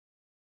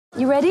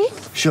You ready?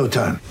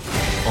 Showtime.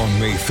 On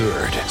May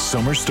 3rd,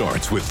 summer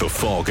starts with The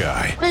Fall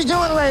Guy. Let's do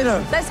it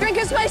later. Let's drink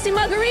a spicy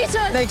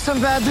margarita. Make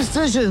some bad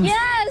decisions.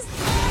 Yes!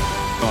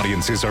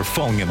 Audiences are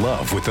falling in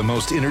love with the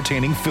most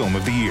entertaining film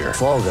of the year.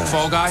 Fall Guy.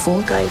 Fall Guy?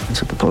 Fall guy.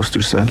 That's what the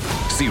poster said.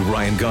 See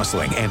Ryan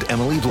Gosling and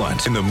Emily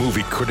Blunt in the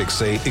movie critics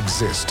say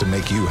exists to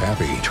make you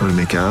happy. Trying to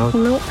make it out?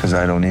 Nope. Because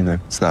I don't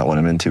either. It's not what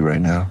I'm into right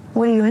now.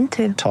 What are you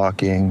into?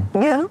 Talking.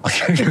 Yeah.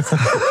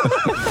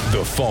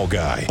 The Fall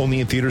Guy.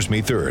 Only in theaters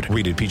May 3rd.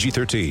 Rated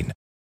PG-13.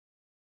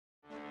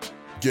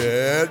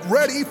 Get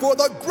ready for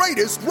the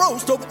greatest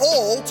roast of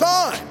all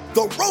time,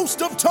 the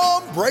Roast of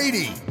Tom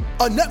Brady,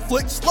 a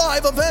Netflix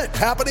live event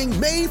happening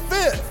May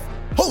 5th.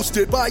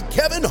 Hosted by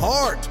Kevin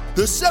Hart,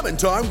 the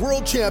 7-time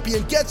world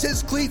champion gets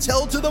his cleats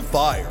held to the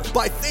fire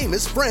by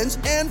famous friends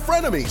and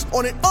frenemies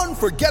on an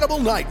unforgettable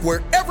night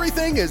where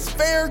everything is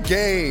fair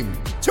game.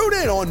 Tune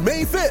in on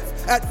May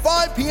 5th at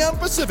 5 p.m.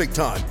 Pacific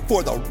time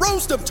for the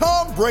Roast of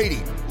Tom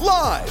Brady,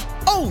 live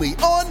only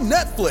on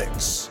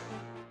Netflix.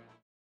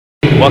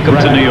 Welcome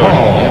to New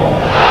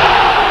York.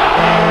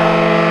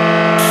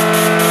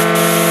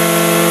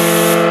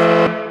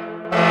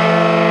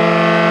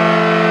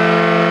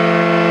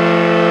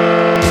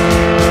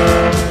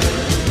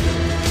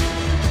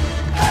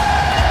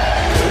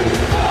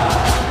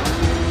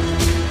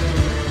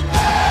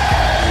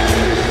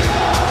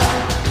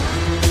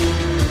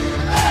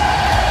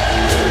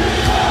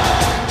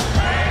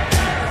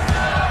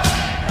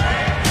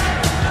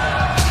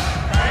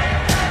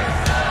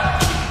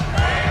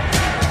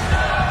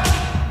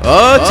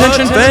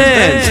 Attention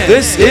fans,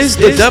 this is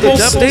the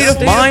Devil's State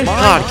of Mind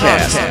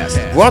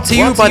podcast, brought to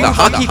you by the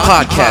Hockey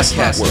Podcast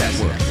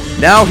Network.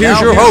 Now here's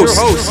your host,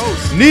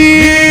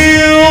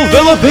 Neil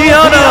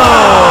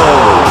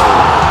Villapiano.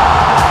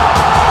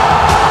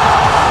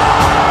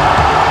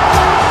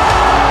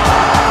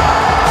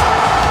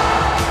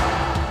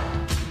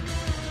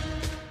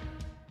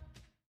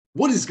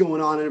 What is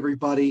going on,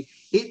 everybody?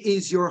 It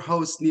is your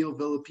host, Neil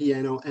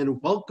Villapiano,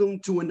 and welcome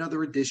to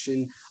another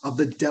edition of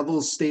the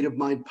Devil's State of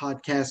Mind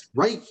podcast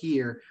right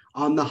here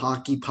on the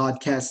Hockey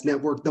Podcast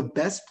Network, the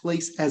best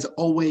place, as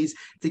always,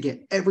 to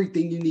get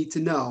everything you need to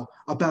know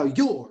about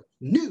your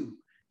New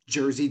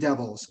Jersey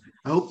Devils.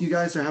 I hope you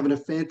guys are having a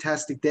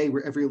fantastic day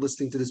wherever you're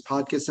listening to this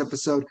podcast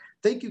episode.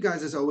 Thank you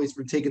guys, as always,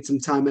 for taking some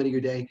time out of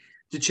your day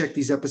to check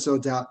these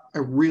episodes out. I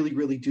really,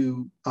 really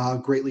do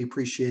greatly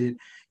appreciate it.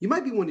 You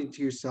might be wondering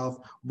to yourself,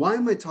 why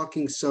am I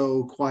talking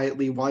so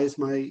quietly? Why is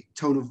my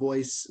tone of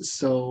voice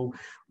so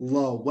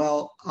low?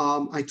 Well,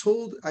 I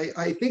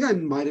think I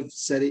might have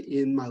said it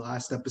in my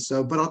last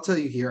episode, but I'll tell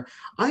you here.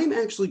 I'm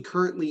actually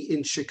currently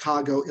in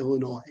Chicago,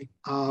 Illinois.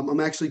 I'm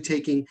actually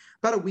taking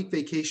about a week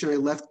vacation. I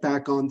left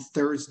back on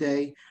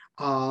Thursday.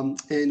 And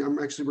I'm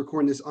actually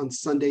recording this on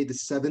Sunday, the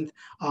 7th.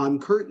 I'm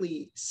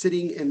currently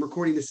sitting and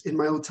recording this in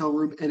my hotel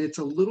room, and it's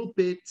a little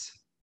bit,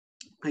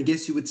 I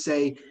guess you would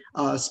say,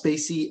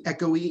 spacey,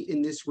 echoey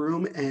in this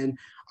room. And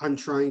I'm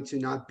trying to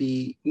not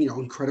be,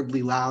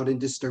 incredibly loud and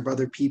disturb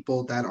other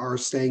people that are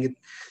staying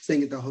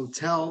at the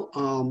hotel.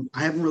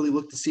 I haven't really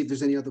looked to see if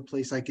there's any other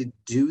place I could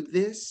do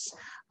this.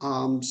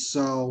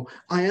 So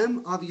I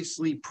am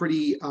obviously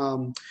pretty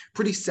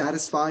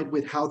satisfied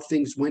with how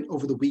things went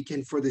over the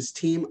weekend for this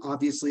team,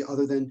 obviously,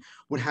 other than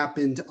what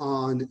happened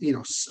on,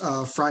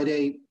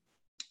 Friday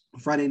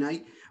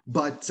night.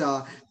 But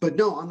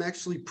no, I'm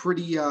actually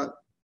pretty,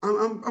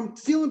 I'm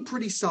feeling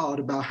pretty solid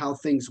about how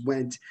things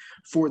went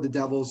for the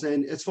Devils.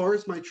 And as far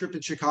as my trip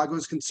in Chicago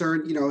is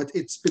concerned,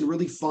 it's been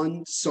really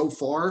fun so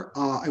far.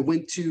 I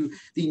went to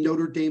the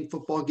Notre Dame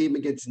football game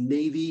against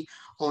Navy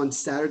on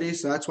Saturday,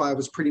 so that's why I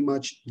was pretty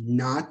much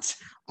not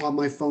on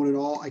my phone at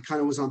all. I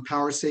kind of was on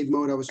power save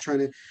mode. I was trying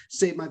to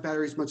save my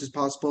battery as much as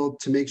possible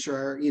to make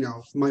sure,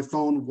 my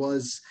phone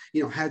was,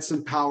 had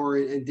some power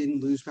and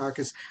didn't lose power,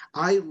 because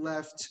I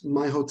left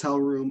my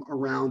hotel room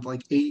around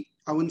like 8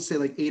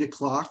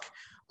 o'clock.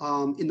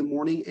 In the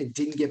morning, and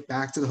didn't get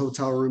back to the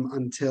hotel room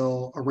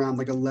until around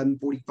like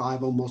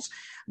 11:45, almost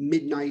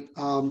midnight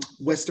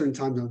Western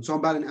time zone. So I'm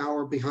about an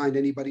hour behind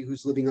anybody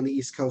who's living on the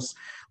East Coast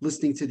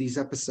listening to these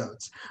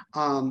episodes.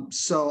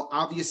 So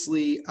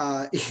obviously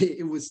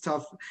it was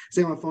tough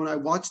staying on my phone. I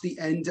watched the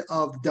end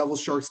of the Devils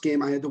Sharks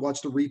game. I had to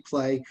watch the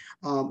replay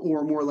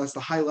or more or less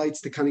the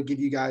highlights to kind of give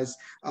you guys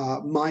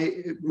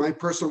my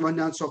personal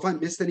rundown. So if I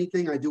missed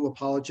anything, I do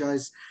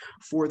apologize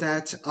for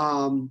that.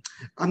 I'm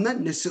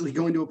not necessarily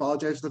going to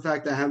apologize for the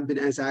fact that I haven't been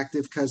as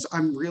active, because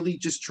I'm really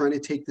just trying to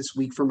take this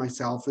week for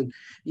myself and,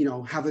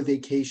 have a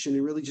vacation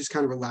and really just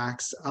kind of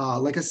relax.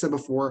 Like I said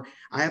before,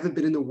 I haven't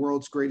been in the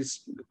world's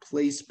greatest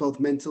place, both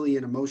mentally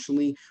and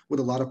emotionally,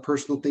 with a lot of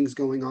personal things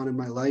going on in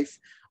my life.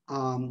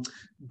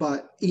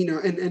 But,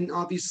 and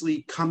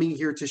obviously coming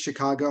here to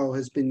Chicago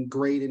has been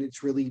great, and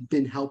it's really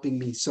been helping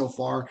me so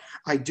far.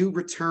 I do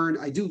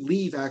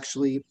leave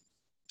actually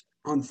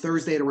on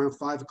Thursday at around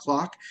 5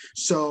 o'clock.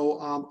 So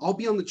I'll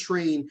be on the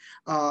train,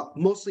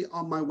 mostly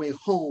on my way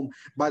home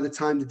by the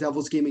time the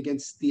Devils game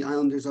against the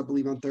Islanders, I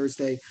believe on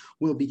Thursday,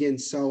 will begin.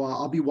 So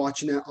I'll be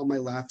watching it on my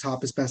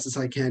laptop as best as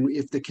I can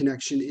if the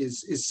connection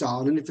is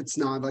solid. And if it's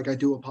not, like, I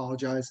do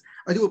apologize.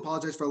 I do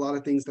apologize for a lot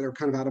of things that are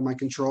kind of out of my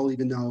control,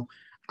 even though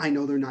I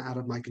know they're not out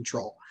of my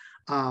control.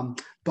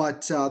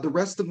 But the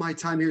rest of my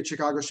time here in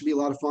Chicago should be a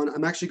lot of fun.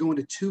 I'm actually going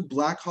to 2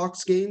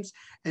 Blackhawks games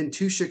and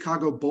 2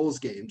 Chicago Bulls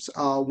games.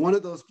 One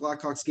of those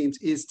Blackhawks games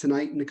is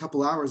tonight in a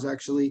couple hours,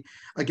 actually,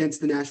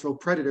 against the Nashville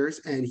Predators,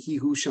 and he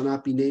who shall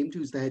not be named,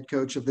 who's the head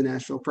coach of the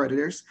Nashville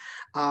Predators.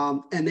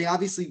 And they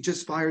obviously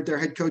just fired their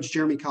head coach,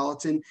 Jeremy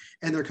Colleton,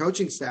 and their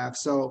coaching staff.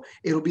 So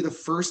it'll be the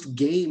first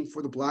game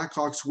for the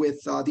Blackhawks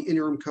with the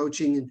interim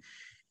coaching and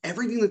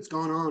everything that's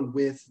gone on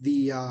with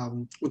the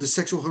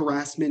sexual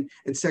harassment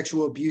and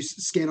sexual abuse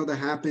scandal that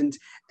happened.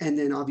 And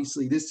then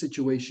obviously this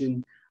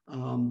situation,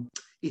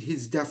 it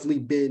has definitely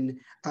been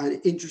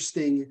an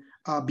interesting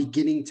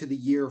beginning to the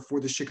year for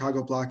the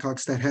Chicago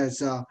Blackhawks that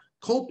has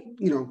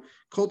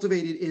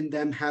cultivated in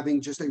them having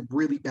just a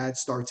really bad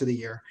start to the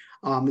year.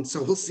 And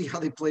so we'll see how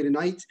they play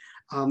tonight.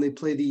 They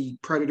play the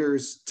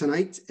Predators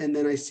tonight, and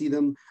then I see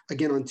them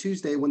again on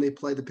Tuesday when they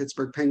play the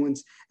Pittsburgh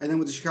Penguins. And then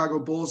with the Chicago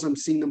Bulls, I'm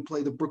seeing them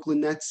play the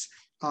Brooklyn Nets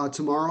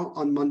tomorrow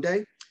on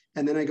Monday.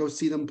 And then I go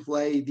see them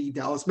play the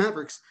Dallas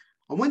Mavericks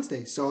on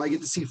Wednesday. So I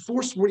get to see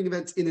 4 sporting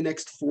events in the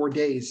next 4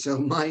 days. So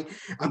I'm going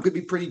to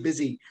be pretty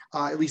busy,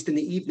 at least in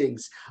the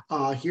evenings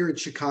here in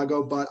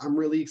Chicago. But I'm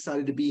really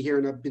excited to be here,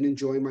 and I've been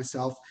enjoying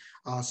myself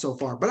so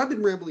far. But I've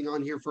been rambling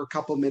on here for a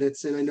couple of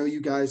minutes, and I know you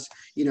guys,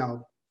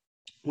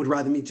 would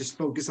rather me just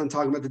focus on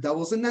talking about the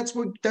Devils, and that's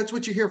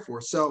what you're here for.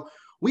 So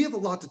we have a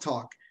lot to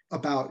talk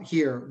about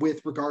here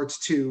with regards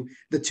to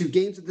the 2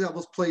 games that the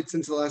Devils played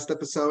since the last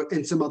episode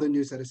and some other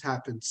news that has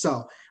happened.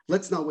 So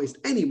let's not waste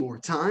any more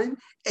time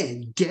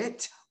and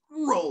get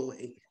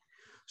rolling.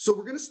 So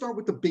we're going to start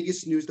with the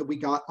biggest news that we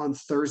got on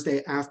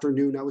Thursday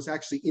afternoon. I was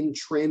actually in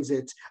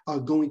transit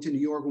going to New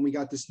York when we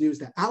got this news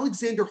that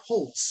Alexander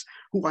Holtz,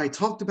 who I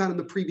talked about in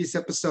the previous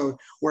episode,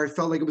 where I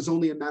felt like it was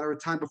only a matter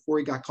of time before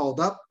he got called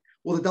up.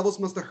 Well, the Devils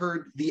must have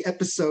heard the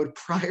episode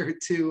prior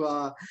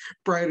to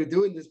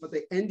doing this, but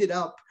they ended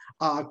up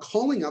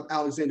calling up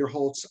Alexander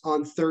Holtz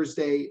on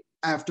Thursday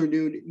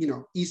afternoon,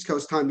 East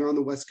Coast time. They're on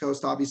the West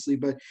Coast, obviously,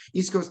 but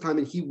East Coast time.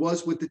 And he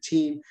was with the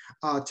team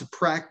to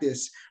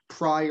practice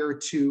prior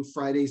to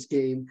Friday's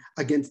game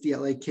against the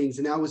LA Kings.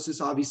 And that was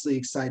just obviously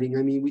exciting.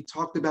 I mean, we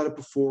talked about it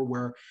before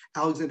where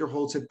Alexander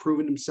Holtz had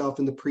proven himself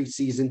in the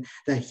preseason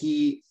that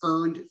he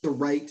earned the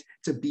right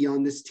to be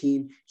on this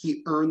team.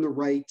 He earned the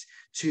right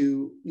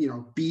to,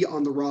 be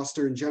on the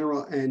roster in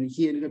general. And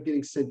he ended up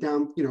getting sent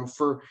down,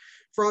 for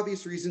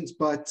obvious reasons,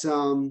 but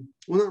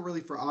not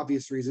really for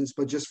obvious reasons,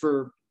 but just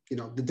for,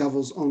 the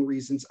Devils' own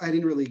reasons. I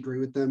didn't really agree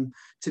with them,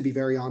 to be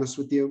very honest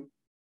with you.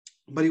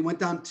 But he went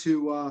down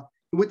to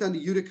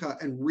Utica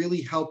and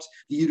really helped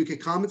the Utica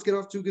Comets get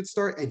off to a good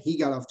start, and he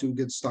got off to a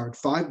good start.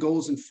 5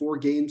 goals in 4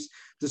 games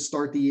to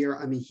start the year.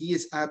 I mean, he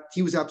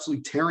was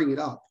absolutely tearing it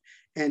up.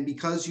 And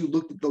because you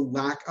looked at the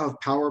lack of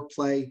power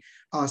play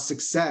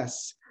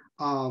success,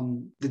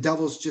 the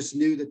Devils just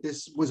knew that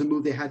this was a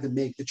move they had to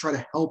make to try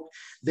to help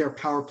their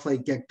power play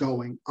get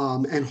going.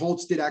 And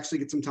Holtz did actually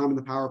get some time in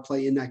the power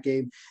play in that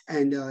game,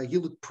 and he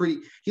looked pretty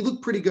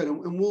good.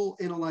 And we'll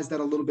analyze that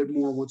a little bit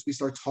more once we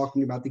start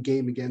talking about the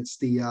game against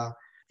the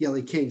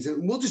LA Kings.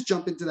 And we'll just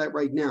jump into that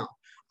right now.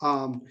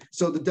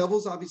 So the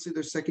Devils, obviously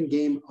their second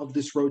game of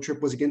this road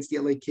trip was against the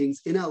LA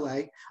Kings in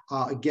LA.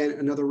 Again,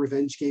 another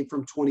revenge game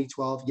from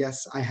 2012.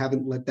 Yes, I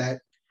haven't let that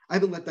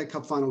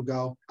cup final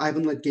go. I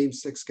haven't let game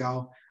 6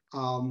 go.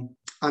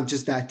 I'm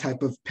just that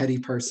type of petty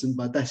person,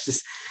 but that's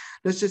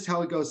just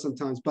how it goes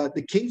sometimes. But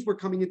the Kings were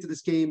coming into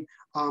this game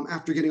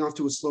after getting off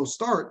to a slow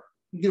start,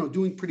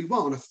 doing pretty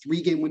well on a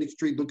 3-game winning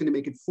streak, looking to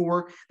make it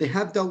 4. They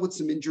have dealt with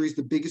some injuries.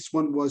 The biggest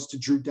one was to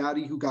Drew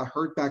Doughty, who got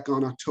hurt back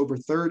on October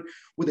 3rd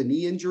with a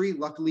knee injury.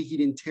 Luckily, he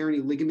didn't tear any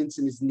ligaments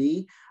in his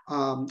knee.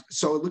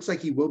 So it looks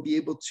like he will be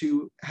able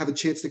to have a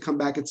chance to come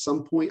back at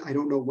some point. I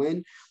don't know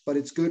when, but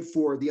it's good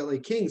for the LA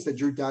Kings that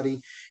Drew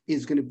Doughty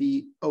is going to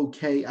be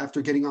okay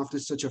after getting off to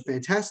such a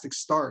fantastic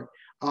start.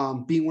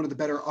 Being one of the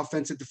better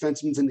offensive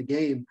defensemen in the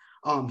game.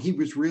 He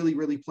was really,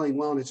 really playing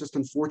well, and it's just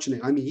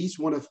unfortunate. I mean, he's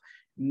one of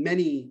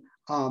many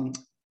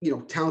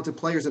talented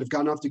players that have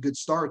gotten off to good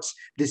starts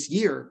this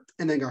year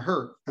and then got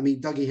hurt. I mean,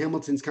 Dougie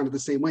Hamilton's kind of the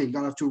same way. He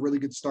got off to a really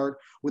good start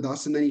with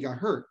us, and then he got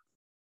hurt.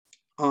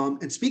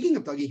 And speaking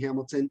of Dougie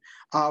Hamilton,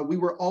 we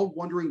were all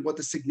wondering what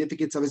the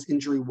significance of his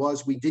injury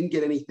was. We didn't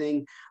get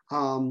anything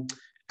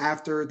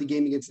after the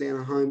game against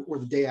Anaheim or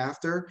the day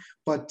after,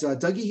 but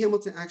Dougie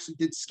Hamilton actually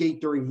did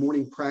skate during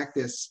morning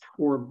practice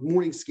or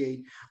morning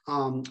skate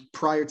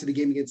prior to the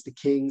game against the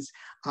Kings.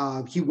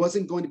 He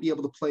wasn't going to be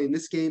able to play in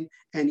this game,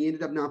 and he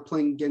ended up not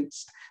playing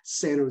against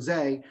San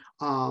Jose.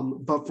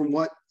 But from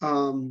what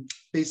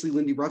basically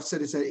Lindy Ruff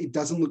said, is that it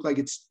doesn't look like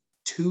it's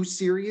too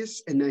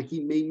serious and that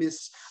he may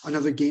miss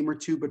another game or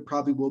two, but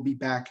probably will be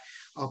back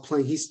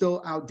playing. He's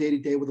still out day to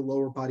day with a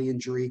lower body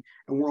injury,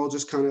 and we're all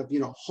just kind of,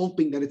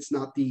 hoping that it's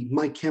not the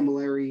Mike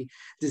Camilleri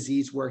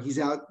disease where he's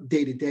out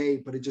day to day,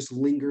 but it just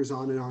lingers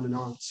on and on and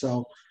on.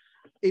 So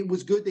it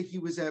was good that he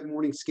was at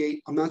morning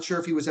skate. I'm not sure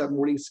if he was at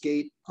morning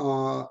skate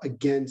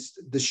against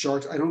the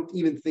Sharks. I don't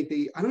even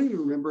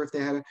remember if they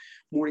had a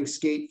morning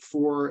skate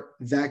for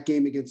that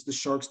game against the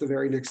Sharks the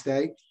very next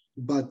day.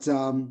 But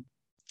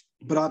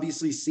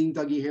obviously seeing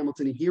Dougie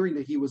Hamilton and hearing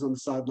that he was on the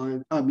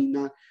sideline,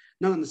 not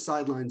on the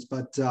sidelines,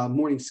 but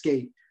morning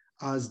skate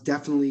is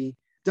definitely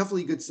a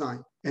good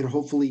sign. And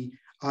hopefully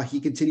he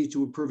continues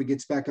to improve and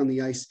gets back on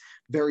the ice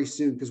very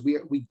soon, because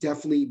we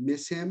definitely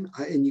miss him,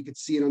 and you could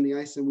see it on the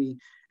ice, and we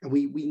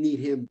need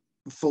him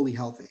fully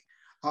healthy.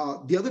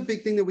 The other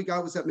big thing that we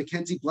got was that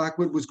Mackenzie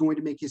Blackwood was going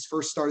to make his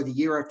first start of the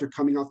year after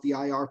coming off the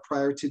IR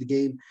prior to the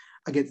game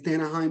against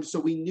Anaheim. So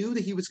we knew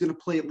that he was going to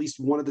play at least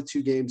one of the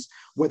two games,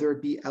 whether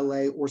it be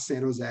LA or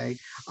San Jose.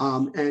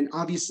 And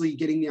obviously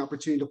getting the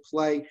opportunity to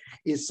play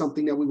is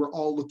something that we were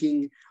all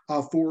looking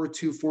forward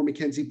to for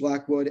Mackenzie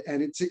Blackwood.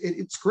 And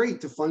it's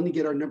great to finally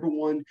get our number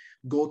one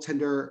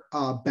goaltender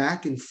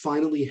back and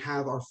finally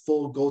have our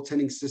full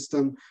goaltending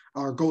system,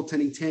 our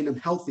goaltending tandem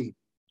healthy.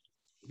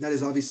 That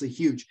is obviously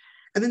huge.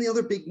 And then the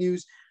other big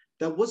news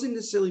that wasn't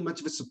necessarily much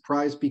of a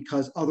surprise,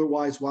 because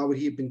otherwise, why would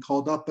he have been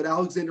called up? But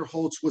Alexander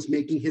Holtz was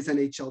making his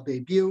NHL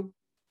debut.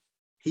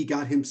 He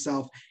got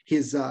himself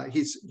his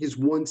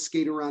one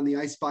skate around the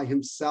ice by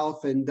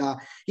himself, and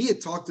he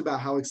had talked about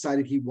how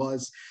excited he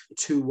was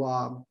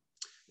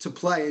to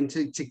play and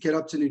to get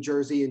up to New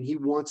Jersey, and he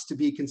wants to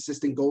be a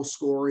consistent goal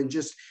scorer, and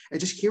just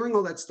hearing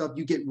all that stuff,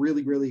 you get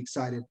really, really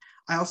excited.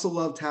 I also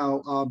loved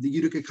how the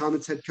Utica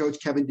Comets head coach,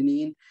 Kevin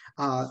Dineen,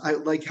 I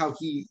like how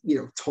he,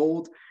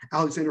 told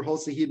Alexander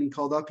Holtz that he had been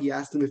called up. He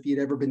asked him if he had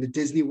ever been to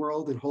Disney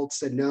World, and Holtz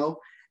said no.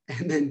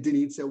 And then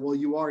Dineen said, well,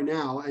 you are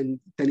now. And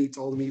then he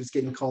told him he was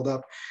getting called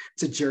up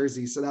to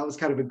Jersey. So that was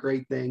kind of a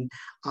great thing.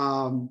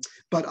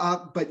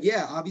 But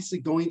yeah, obviously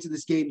going to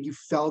this game, you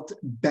felt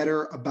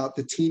better about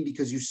the team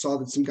because you saw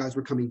that some guys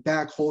were coming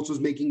back. Holtz was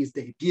making his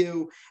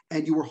debut,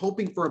 and you were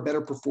hoping for a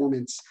better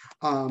performance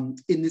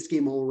in this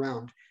game all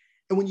around.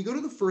 And when you go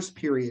to the first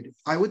period,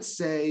 I would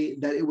say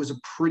that it was a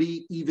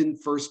pretty even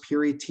first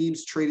period.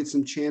 Teams traded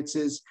some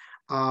chances.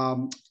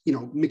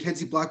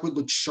 Mackenzie Blackwood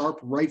looked sharp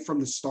right from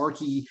the start.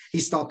 He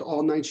stopped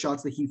all 9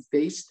 shots that he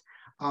faced.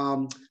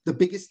 The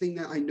biggest thing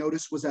that I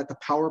noticed was that the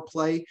power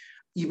play,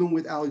 even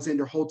with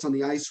Alexander Holtz on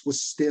the ice,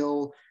 was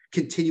still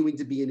continuing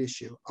to be an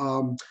issue.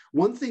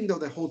 One thing, though,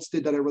 that Holtz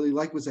did that I really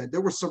liked was that there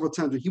were several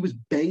times where he was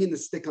banging the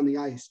stick on the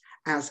ice,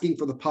 asking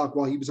for the puck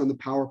while he was on the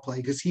power play,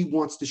 because he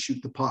wants to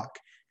shoot the puck.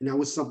 And that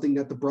was something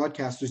that the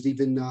broadcasters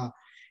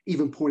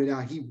even pointed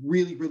out. He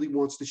really, really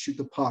wants to shoot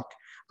the puck.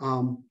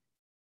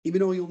 Even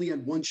though he only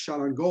had 1 shot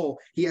on goal,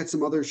 he had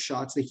some other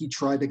shots that he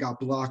tried that got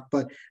blocked.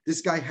 But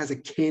this guy has a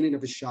cannon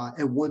of a shot.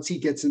 And once he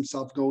gets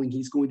himself going,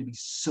 he's going to be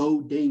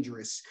so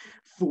dangerous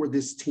for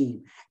this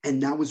team.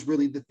 And that was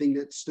really the thing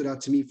that stood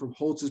out to me from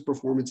Holtz's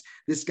performance.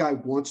 This guy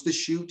wants to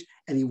shoot,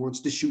 and he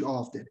wants to shoot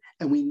often.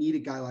 And we need a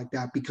guy like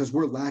that because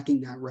we're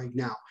lacking that right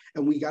now.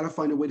 And we got to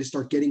find a way to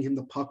start getting him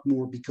the puck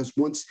more, because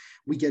once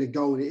we get it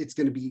going, it's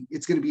going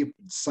to be a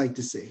sight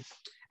to see.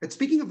 And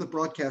speaking of the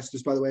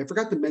broadcasters, by the way, I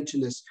forgot to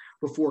mention this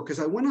before, because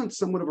I went on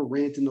somewhat of a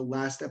rant in the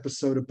last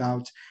episode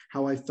about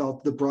how I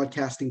felt the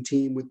broadcasting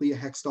team with Leah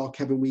Hextall,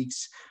 Kevin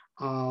Weeks,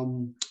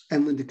 and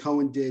Linda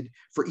Cohen did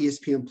for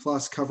ESPN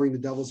Plus covering the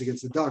Devils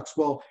against the Ducks.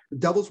 Well, the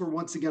Devils were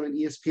once again on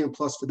ESPN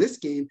Plus for this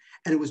game,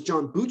 and it was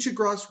John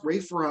Buccigross,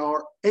 Ray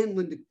Ferraro, and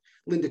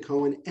Linda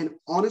Cohen. And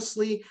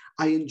honestly,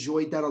 I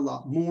enjoyed that a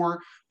lot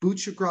more.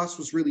 Buccigross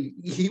was really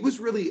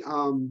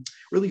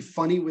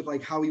funny with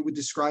like how he would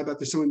describe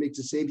after someone makes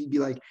a save. He'd be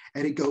like,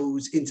 and it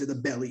goes into the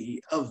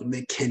belly of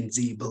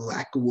Mackenzie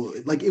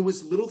Blackwood. Like, it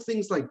was little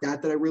things like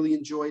that I really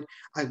enjoyed.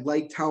 I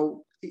liked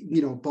how,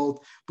 both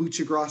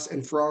Buccigross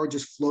and Ferraro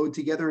just flowed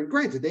together. And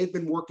granted, they had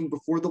been working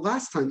before the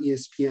last time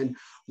ESPN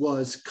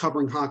was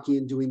covering hockey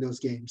and doing those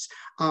games.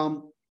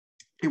 And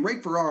Ray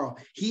Ferraro,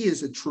 he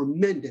is a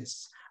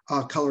tremendous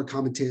color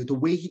commentator. The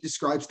way he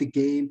describes the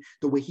game,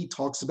 the way he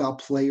talks about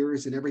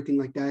players and everything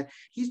like that,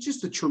 he's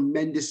just a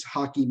tremendous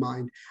hockey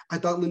mind. I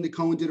thought Linda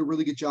Cohen did a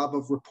really good job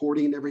of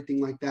reporting and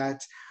everything like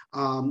that,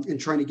 and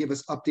trying to give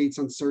us updates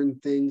on certain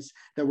things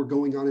that were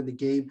going on in the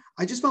game.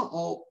 I just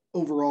felt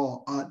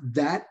overall,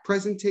 that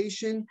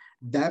presentation,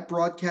 that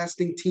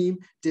broadcasting team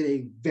did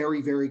a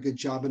very, very good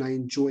job, and I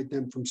enjoyed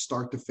them from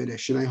start to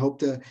finish. And I hope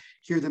to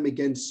hear them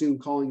again soon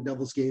calling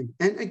Devils game.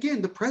 And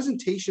again, the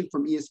presentation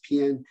from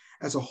ESPN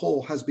as a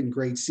whole has been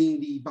great. Seeing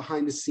the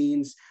behind the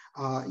scenes,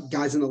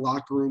 guys in the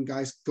locker room,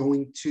 guys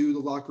going to the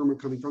locker room or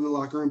coming from the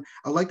locker room.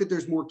 I like that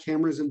there's more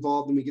cameras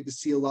involved, and we get to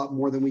see a lot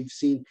more than we've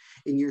seen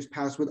in years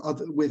past with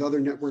other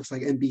networks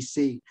like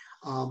NBC.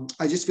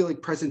 I just feel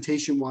like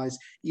presentation-wise,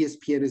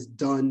 ESPN has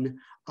done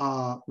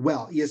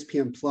well.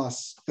 ESPN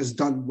Plus has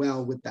done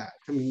well with that.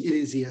 I mean, it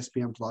is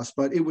ESPN Plus,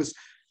 but it was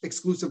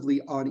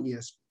exclusively on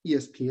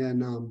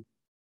ESPN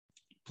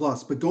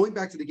plus. But going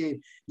back to the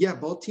game, yeah,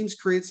 both teams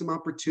created some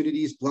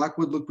opportunities.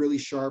 Blackwood looked really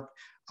sharp.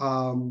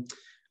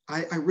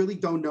 I really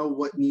don't know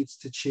what needs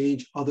to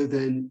change other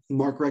than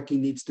Mark Recchi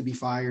needs to be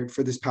fired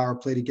for this power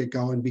play to get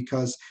going,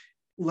 because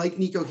like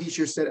Nico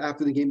Hischier said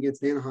after the game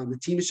against Anaheim, the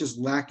team is just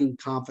lacking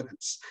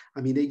confidence.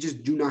 I mean, they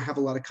just do not have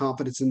a lot of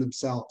confidence in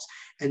themselves.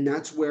 And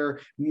that's where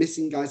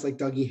missing guys like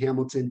Dougie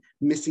Hamilton,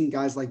 missing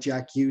guys like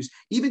Jack Hughes,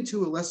 even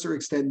to a lesser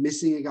extent,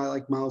 missing a guy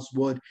like Miles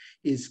Wood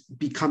is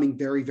becoming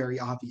very, very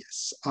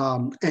obvious.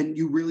 And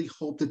you really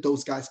hope that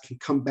those guys can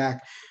come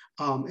back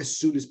as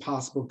soon as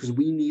possible, because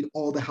we need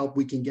all the help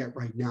we can get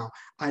right now.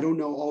 I don't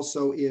know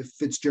also if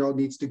Fitzgerald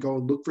needs to go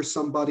and look for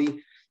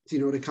somebody,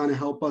 to kind of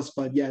help us.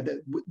 But yeah,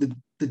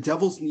 the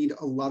Devils need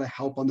a lot of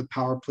help on the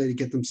power play to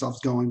get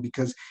themselves going,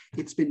 because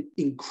it's been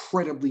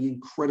incredibly,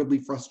 incredibly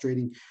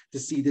frustrating to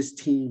see this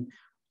team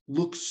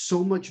look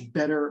so much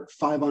better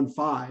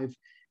 5-on-5.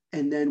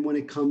 And then when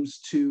it comes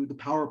to the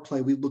power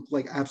play, we look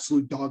like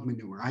absolute dog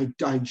manure. I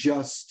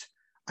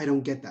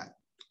don't get that.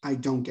 I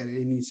don't get it.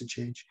 It needs to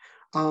change.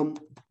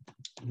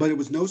 But it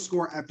was no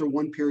score after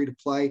one period of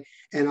play.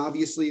 And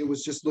obviously it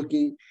was just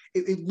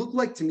it looked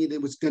like to me that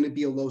it was going to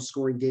be a low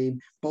scoring game.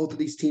 Both of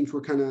these teams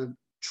were kind of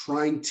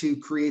trying to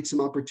create some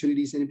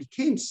opportunities, and it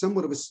became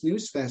somewhat of a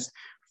snooze fest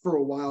for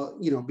a while,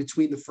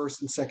 between the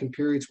first and second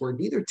periods, where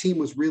neither team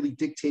was really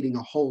dictating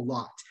a whole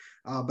lot.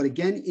 But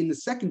again, in the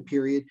second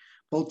period,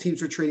 both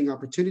teams were trading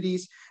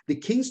opportunities. The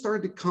Kings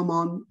started to come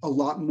on a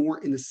lot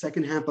more in the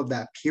second half of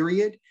that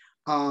period.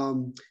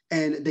 And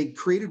they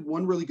created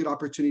one really good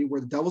opportunity where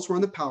the Devils were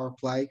on the power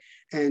play,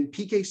 and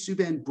PK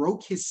Subban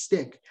broke his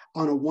stick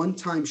on a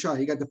one-time shot.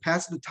 He got the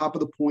pass at the top of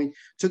the point,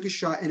 took a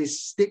shot, and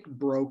his stick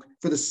broke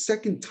for the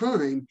second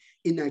time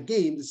in that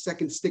game, the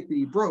second stick that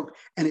he broke,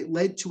 and it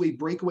led to a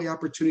breakaway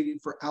opportunity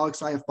for Alex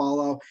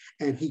Iafallo,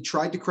 and he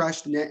tried to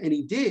crash the net, and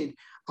he did.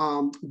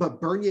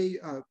 But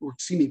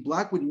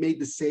Blackwood made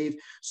the save.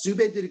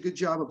 Subban did a good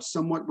job of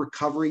somewhat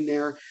recovering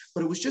there,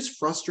 but it was just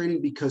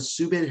frustrating because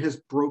Subban has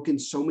broken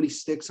so many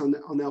sticks on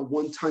that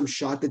one-time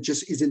shot that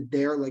just isn't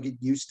there like it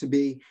used to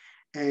be.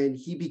 And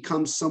he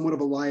becomes somewhat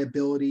of a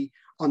liability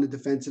on the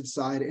defensive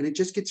side. And it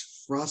just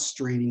gets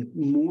frustrating,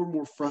 more and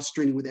more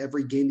frustrating with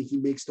every game that he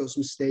makes those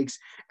mistakes.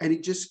 And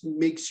it just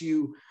makes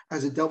you,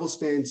 as a Devils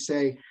fan,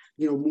 say,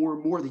 more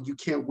and more that you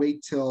can't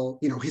wait till,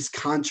 his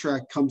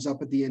contract comes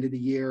up at the end of the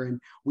year and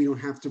we don't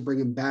have to bring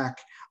him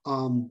back,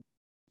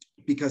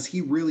 because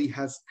he really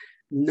has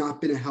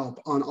not been a help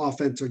on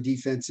offense or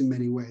defense in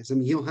many ways. I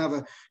mean, he'll have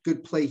a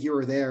good play here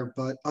or there,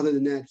 but other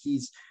than that,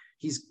 he's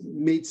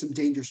made some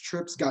dangerous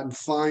trips, gotten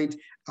fined,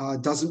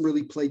 doesn't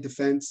really play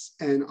defense,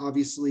 and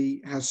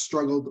obviously has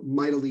struggled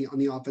mightily on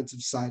the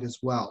offensive side as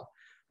well.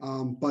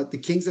 But the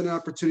Kings had an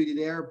opportunity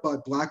there,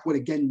 but Blackwood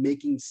again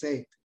making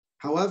save.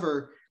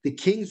 However, the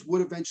Kings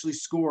would eventually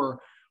score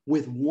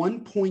with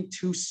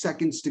 1.2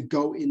 seconds to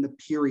go in the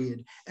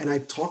period. And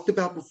I've talked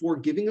about before,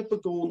 giving up a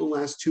goal in the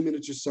last 2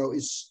 minutes or so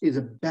is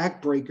a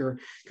backbreaker,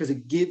 because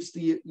it gives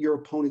your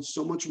opponent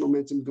so much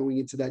momentum going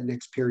into that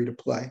next period of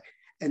play.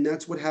 And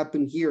that's what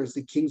happened here, is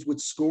the Kings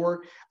would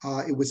score.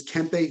 It was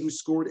Kempe who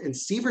scored, and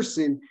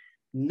Severson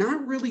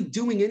not really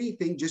doing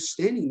anything, just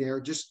standing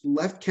there, just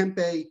left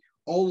Kempe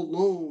all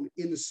alone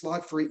in the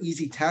slot for an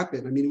easy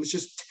tap-in. I mean, it was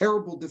just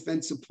terrible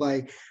defensive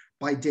play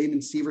by Damon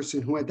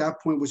Severson, who at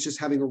that point was just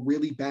having a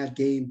really bad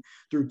game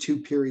through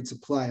 2 periods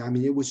of play. I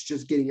mean, it was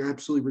just getting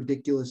absolutely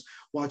ridiculous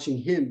watching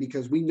him,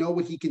 because we know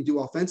what he can do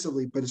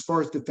offensively, but as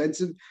far as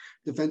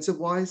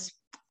defensive-wise,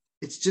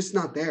 it's just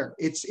not there.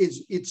 It's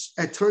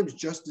at times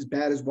just as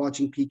bad as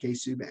watching PK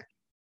Subban.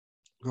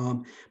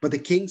 But the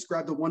Kings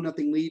grabbed the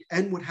 1-0 lead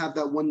and would have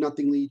that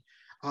 1-0 lead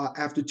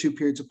after 2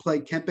 periods of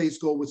play. Kempe's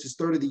goal was his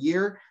 3rd of the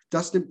year.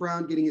 Dustin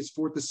Brown getting his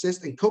 4th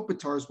assist, and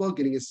Kopitar as well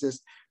getting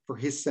assist for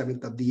his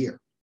 7th of the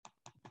year.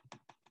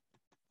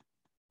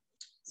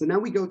 So now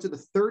we go to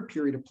the 3rd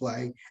period of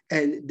play,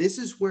 and this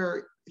is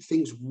where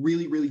things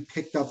really, really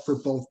picked up for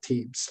both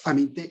teams. I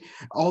mean,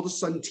 all of a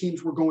sudden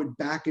teams were going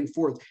back and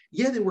forth.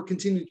 Yeah, they were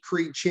continuing to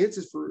create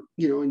chances for,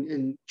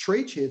 and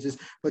trade chances,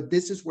 but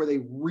this is where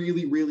they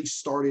really, really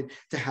started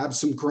to have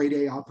some grade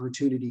A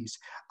opportunities.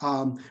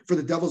 For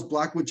the Devils,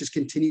 Blackwood just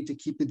continued to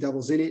keep the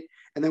Devils in it.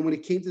 And then when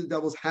it came to the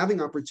Devils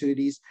having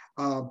opportunities,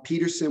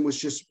 Peterson was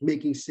just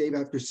making save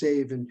after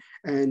save.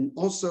 And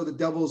also the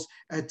Devils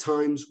at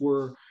times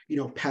were,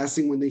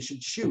 passing when they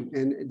should shoot.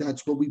 And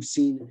that's what we've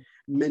seen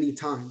many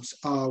times.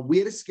 We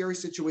had a scary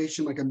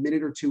situation like a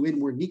minute or 2 in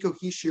where Nico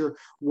Hischier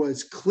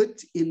was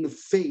clipped in the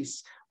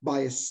face by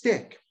a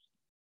stick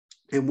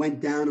and went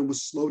down and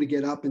was slow to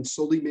get up and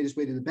slowly made his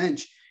way to the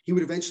bench. He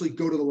would eventually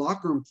go to the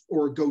locker room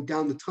or go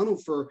down the tunnel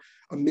for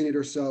a minute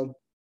or so.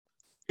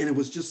 And it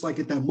was just like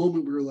at that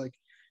moment, we were like,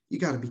 you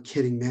got to be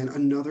kidding, man.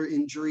 Another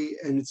injury.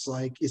 And it's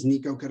like, is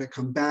Nico going to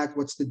come back?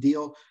 What's the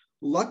deal?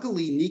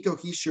 Luckily, Nico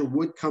Hischier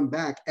would come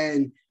back.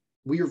 And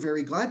we are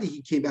very glad that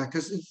he came back,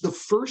 because the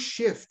first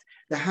shift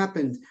that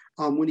happened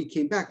when he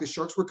came back. The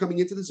Sharks were coming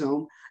into the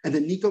zone, and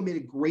then Nico made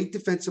a great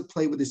defensive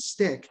play with his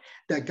stick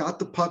that got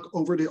the puck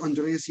over to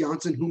Andreas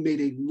Janssen, who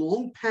made a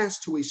long pass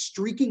to a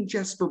streaking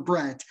Jesper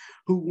Bratt,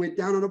 who went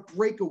down on a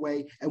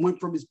breakaway and went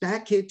from his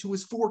backhand to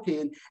his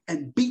forehand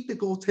and beat the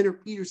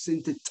goaltender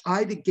Peterson to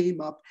tie the game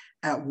up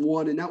at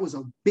 1. And that was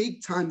a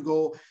big-time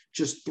goal,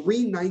 just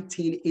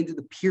 3:19 into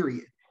the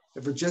period.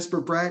 And for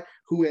Jesper Bratt,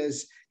 who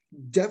has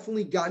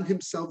definitely gotten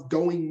himself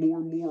going more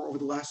and more over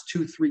the last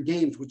 2-3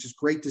 games, which is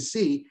great to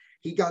see.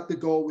 He got the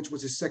goal, which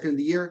was his second of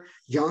the year.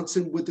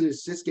 Janssen with an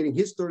assist, getting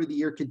his third of the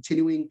year,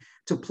 continuing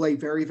to play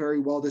very, very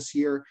well this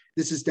year.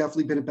 This has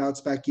definitely been a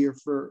bounce back year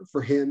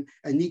for him.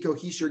 And Nico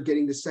Hischier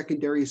getting the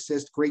secondary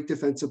assist, great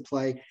defensive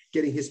play,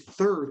 getting his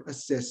third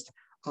assist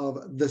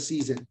of the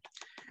season.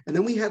 And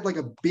then we had like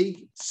a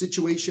big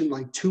situation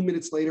like 2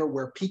 minutes later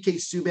where PK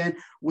Subban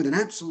with an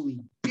absolutely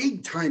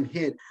big time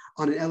hit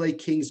on an LA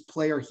Kings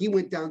player. He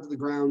went down to the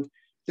ground.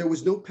 There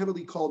was no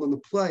penalty called on the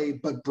play,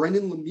 but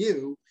Brendan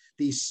Lemieux,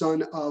 the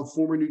son of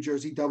former New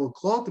Jersey Devil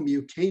Claude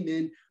Lemieux, came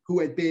in, who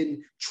had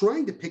been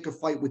trying to pick a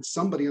fight with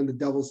somebody on the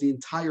Devils the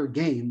entire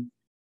game.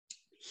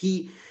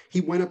 He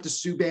went up to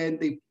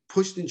Subban. They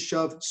pushed and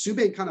shoved.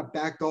 Subban kind of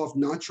backed off,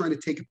 not trying to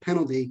take a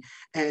penalty.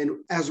 And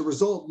as a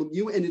result,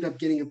 Lemieux ended up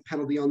getting a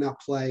penalty on that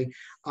play.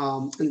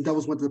 And the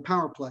Devils went to the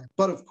power play.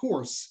 But of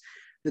course,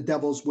 the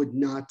Devils would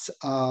not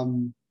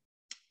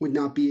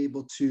be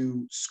able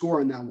to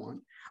score on that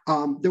one.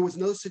 There was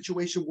another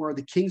situation where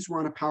the Kings were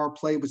on a power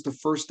play. It was the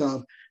first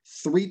of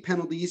 3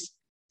 penalties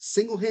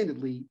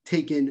single-handedly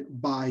taken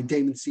by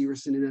Damon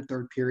Severson in the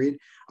third period.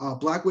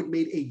 Blackwood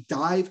made a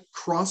dive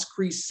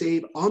cross-crease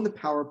save on the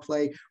power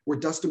play where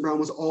Dustin Brown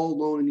was all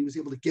alone, and he was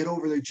able to get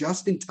over there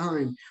just in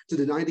time to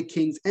deny the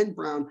Kings and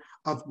Brown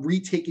of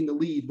retaking the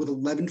lead with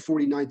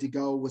 11:49 to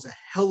go. It was a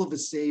hell of a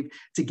save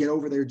to get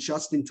over there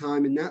just in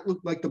time, and that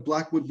looked like the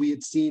Blackwood we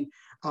had seen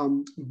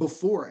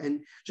before.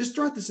 And just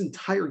throughout this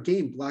entire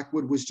game,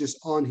 Blackwood was just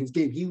on his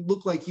game. He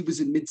looked like he was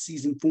in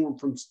mid-season form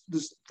from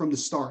the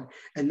start,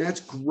 and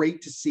that's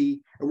great to see.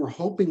 And we're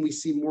hoping we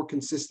see more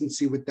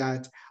consistency with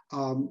that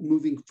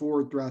moving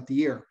forward throughout the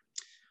year.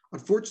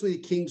 Unfortunately,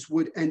 the Kings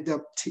would end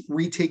up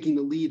retaking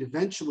the lead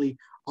eventually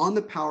on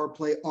the power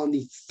play on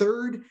the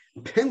third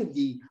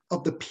penalty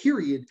of the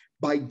period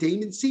by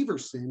Damon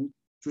Severson.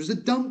 It was a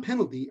dumb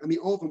penalty. I mean,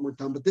 all of them were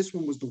dumb, but this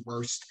one was the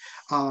worst.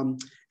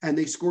 And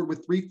they scored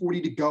with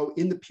 3:40 to go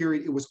in the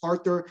period. It was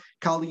Arthur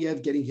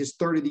Kaliev getting his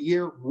third of the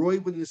year, Roy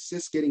with an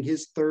assist getting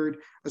his third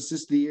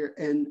assist of the year,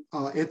 and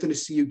Anthony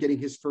Ciu getting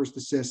his first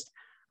assist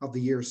of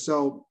the year.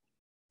 So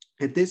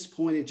at this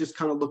point, it just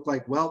kind of looked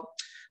like, well,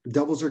 the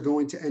Devils are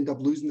going to end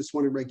up losing this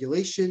one in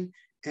regulation,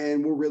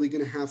 and we're really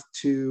going to have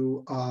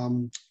to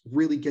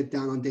really get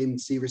down on Damon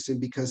Severson,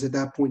 because at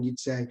that point, you'd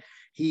say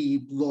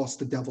he lost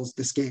the Devils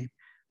this game.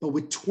 But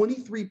with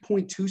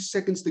 23.2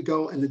 seconds to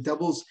go and the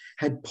Devils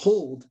had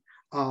pulled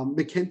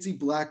Mackenzie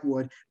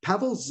Blackwood,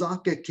 Pavel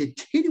Zacha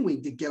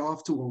continuing to get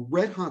off to a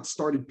red-hot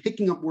start and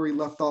picking up where he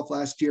left off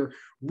last year,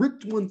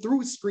 ripped one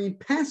through his screen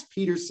past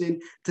Peterson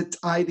to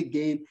tie the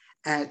game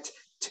at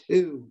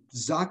 2.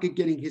 Zacha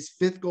getting his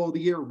 5th goal of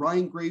the year,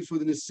 Ryan Graves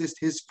with an assist,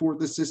 his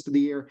 4th assist of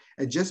the year,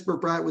 and Jesper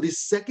Bratt with his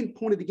 2nd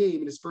point of the game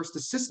and his 1st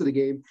assist of the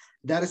game.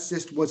 That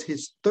assist was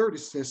his 3rd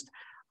assist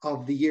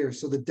of the year.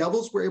 So the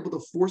Devils were able to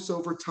force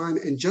overtime.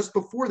 And just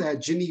before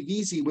that, Jimmy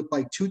Vesey, with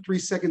like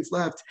 2-3 seconds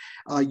left,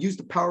 used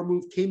the power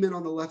move, came in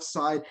on the left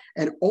side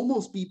and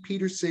almost beat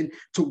Peterson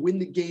to win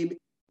the game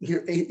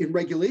in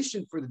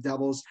regulation for the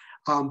Devils.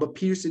 But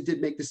Peterson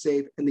did make the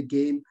save and the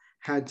game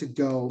had to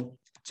go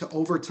to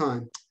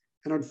overtime.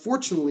 And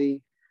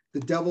unfortunately,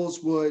 the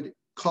Devils would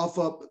cough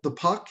up the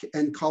puck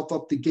and cough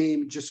up the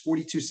game just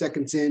 42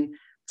 seconds in.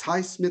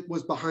 Ty Smith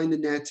was behind the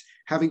net,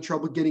 having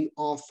trouble getting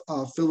off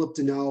Philip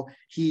Deneau.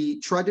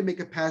 He tried to make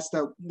a pass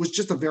that was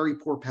just a very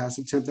poor pass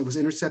attempt that was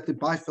intercepted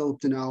by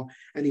Philip Deneau,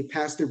 and he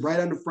passed it right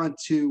on the front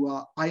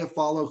to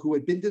Iafallo, who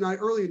had been denied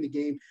earlier in the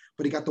game,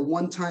 but he got the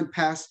one-time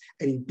pass,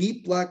 and he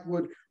beat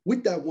Blackwood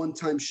with that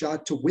one-time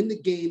shot to win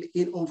the game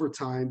in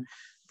overtime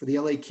for the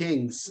LA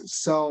Kings.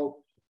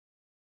 So,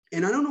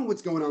 and I don't know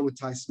what's going on with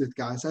Ty Smith,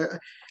 guys.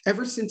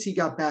 Ever since he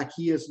got back,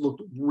 he has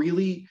looked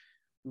really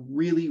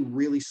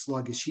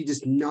sluggish. He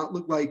does not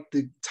look like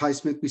the Ty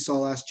Smith we saw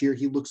last year.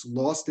 He looks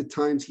lost at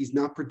times. He's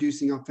not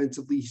producing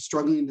offensively. He's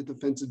struggling in the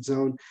defensive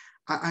zone.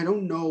 I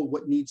don't know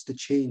what needs to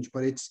change,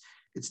 but it's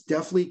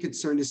definitely a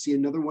concern to see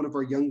another one of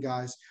our young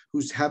guys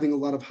who's having a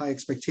lot of high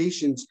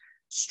expectations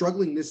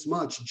struggling this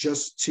much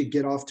just to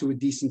get off to a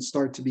decent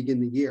start to begin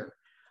the year.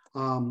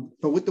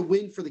 But with the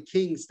win for the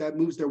Kings, that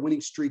moves their winning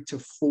streak to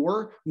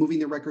 4, moving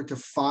their record to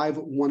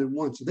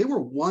 5-1-1. So they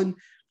were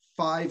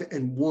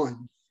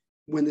 1-5-1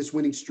 when this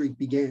winning streak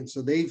began.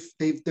 So they've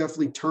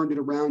definitely turned it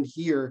around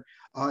here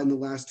in the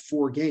last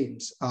 4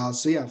 games.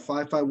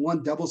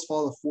 5-5-1. Devils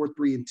fall at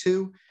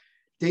 4-3-2.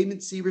 Damon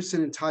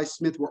Severson and Ty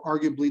Smith were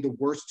arguably the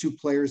worst 2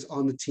 players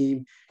on the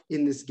team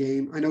in this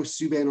game. I know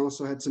Subban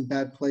also had some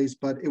bad plays,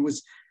 but it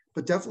was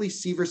but definitely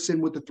Severson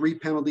with the 3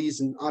 penalties,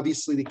 and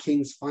obviously the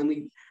Kings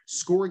finally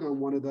scoring on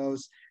one of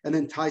those, and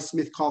then Ty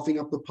Smith coughing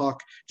up the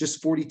puck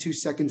just 42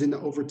 seconds into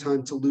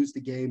overtime to lose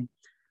the game.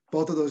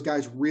 Both of those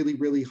guys really,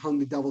 really hung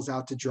the Devils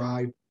out to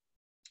dry.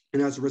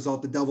 And as a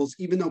result, the Devils,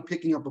 even though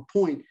picking up a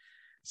point,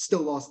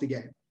 still lost the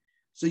game.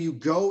 So you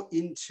go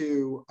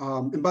into,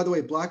 and by the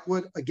way,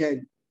 Blackwood,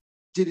 again,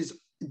 did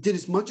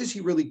as much as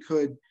he really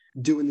could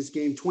do in this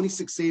game.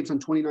 26 saves on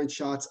 29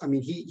 shots. I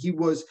mean, he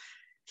was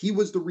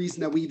the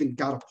reason that we even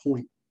got a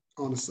point,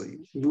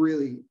 honestly.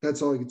 Really,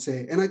 that's all I could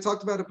say. And I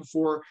talked about it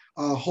before.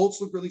 Holtz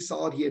looked really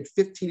solid. He had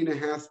 15 and a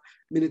half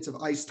minutes of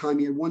ice time.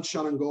 He had 1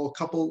 shot on goal, a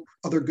couple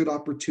other good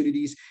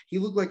opportunities. He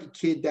looked like a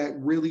kid that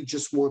really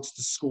just wants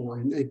to score.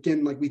 And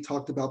again, like we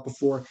talked about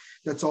before,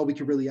 that's all we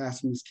can really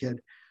ask from this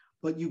kid.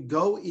 But you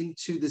go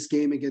into this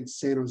game against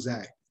San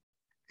Jose,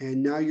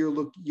 and now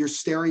you're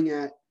staring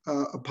at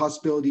a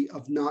possibility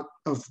of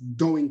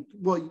going.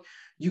 Well,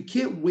 you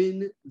can't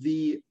win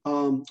the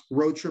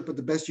road trip, but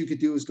the best you could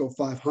do is go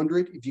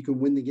 500 if you can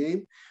win the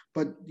game.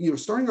 But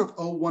starting off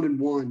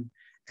 0-1-1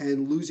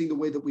 and losing the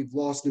way that we've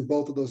lost in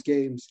both of those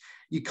games,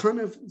 you kind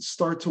of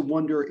start to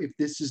wonder if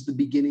this is the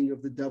beginning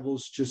of the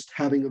Devils just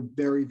having a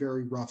very,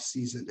 very rough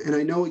season. And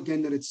I know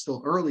again that it's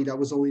still early. That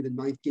was only the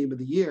 9th game of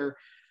the year,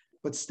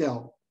 but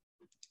still,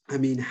 I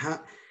mean,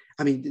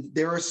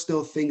 there are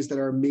still things that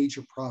are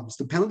major problems.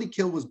 The penalty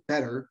kill was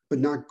better, but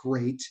not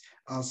great.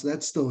 So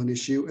that's still an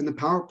issue. And the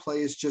power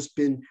play has just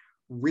been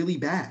really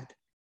bad.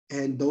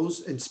 And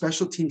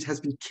special teams has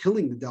been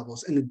killing the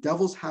Devils. And the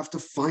Devils have to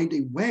find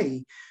a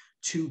way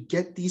to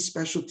get these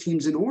special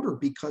teams in order,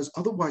 because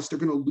otherwise they're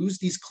going to lose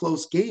these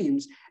close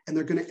games and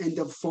they're going to end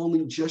up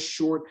falling just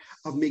short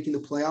of making the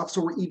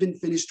playoffs, or even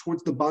finish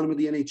towards the bottom of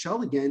the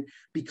NHL again,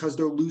 because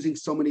they're losing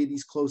so many of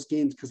these close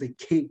games because they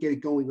can't get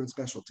it going on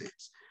special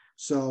teams.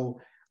 So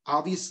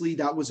obviously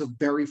that was a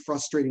very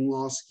frustrating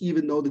loss,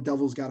 even though the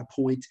Devils got a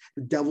point.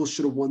 The Devils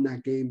should have won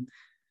that game,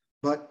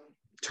 but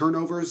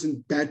turnovers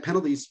and bad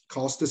penalties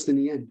cost us in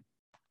the end.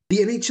 The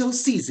NHL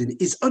season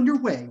is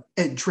underway,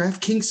 and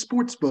DraftKings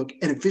Sportsbook,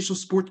 an official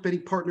sports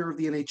betting partner of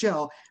the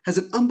NHL, has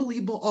an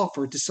unbelievable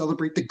offer to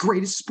celebrate the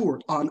greatest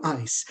sport on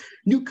ice.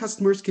 New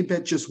customers can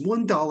bet just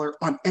 $1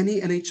 on any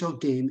NHL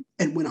game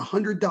and win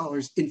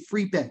 $100 in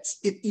free bets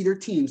if either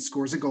team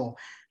scores a goal.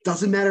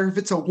 Doesn't matter if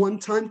it's a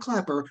one-time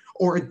clapper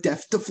or a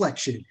deft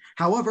deflection.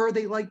 However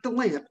they light the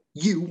lamp,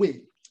 you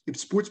win. If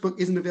Sportsbook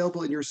isn't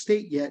available in your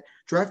state yet,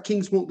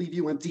 DraftKings won't leave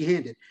you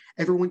empty-handed.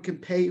 Everyone can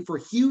pay for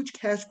huge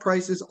cash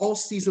prizes all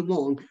season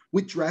long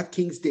with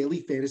DraftKings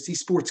Daily Fantasy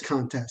Sports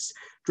Contests.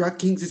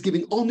 DraftKings is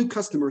giving all new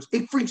customers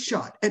a free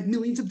shot at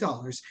millions of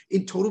dollars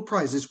in total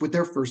prizes with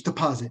their first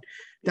deposit.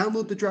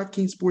 Download the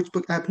DraftKings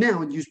Sportsbook app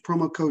now and use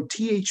promo code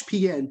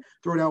THPN.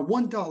 Throw down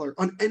 $1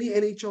 on any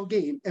NHL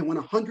game and win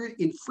 $100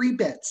 in free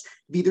bets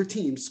if either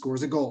team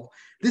scores a goal.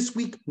 This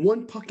week,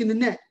 one puck in the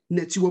net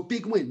nets you a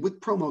big win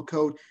with promo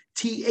code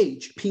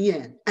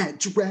THPN at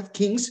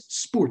DraftKings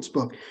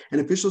Sportsbook, an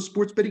official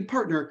sports betting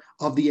partner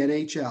of the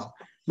NHL.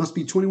 Must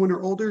be 21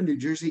 or older, New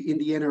Jersey,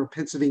 Indiana, or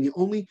Pennsylvania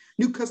only.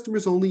 New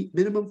customers only.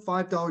 Minimum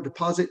 $5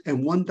 deposit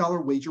and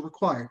 $1 wager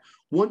required.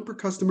 One per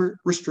customer.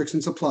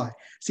 Restrictions apply.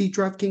 See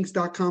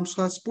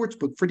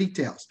DraftKings.com/sportsbook for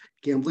details.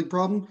 Gambling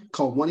problem?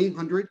 Call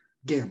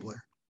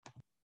 1-800-GAMBLER.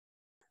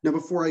 Now,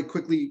 before I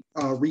quickly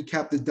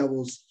recap the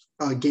Devils'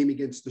 game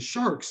against the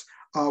Sharks,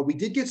 we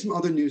did get some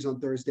other news on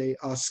Thursday.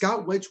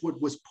 Scott Wedgwood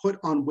was put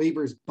on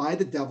waivers by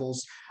the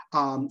Devils.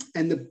 And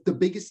the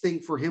biggest thing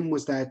for him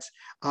was that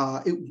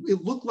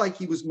it looked like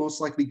he was most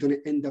likely going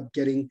to end up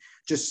getting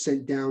just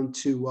sent down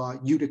to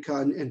Utica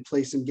and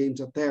play some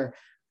games up there.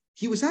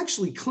 He was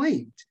actually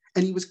claimed,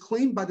 and he was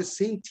claimed by the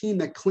same team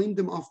that claimed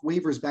him off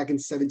waivers back in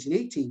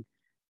 17-18,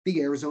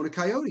 the Arizona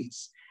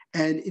Coyotes.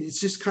 And it's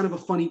just kind of a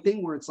funny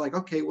thing where it's like,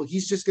 okay, well,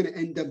 he's just going to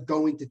end up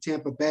going to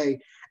Tampa Bay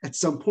at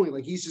some point.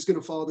 Like, he's just going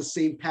to follow the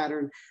same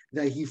pattern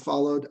that he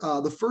followed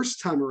the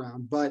first time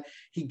around. But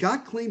he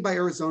got claimed by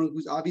Arizona,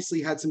 who's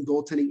obviously had some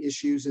goaltending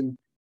issues. And,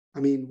 I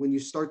mean, when you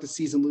start the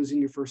season losing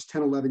your first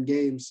 10, 11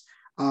 games,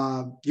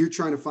 you're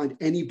trying to find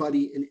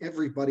anybody and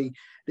everybody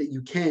that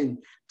you can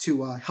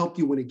to help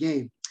you win a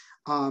game.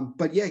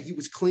 But, yeah, he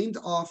was claimed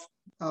off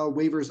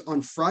waivers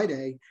on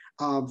Friday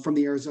from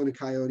the Arizona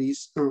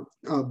Coyotes,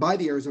 by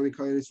the Arizona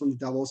Coyotes from the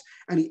Devils.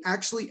 And he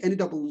actually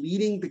ended up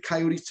leading the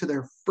Coyotes to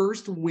their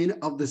first win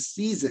of the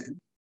season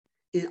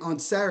on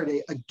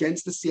Saturday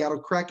against the Seattle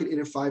Kraken in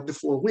a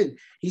 5-4 win.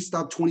 He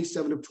stopped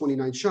 27 of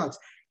 29 shots.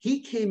 He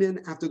came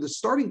in after the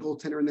starting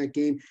goaltender in that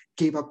game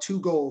gave up 2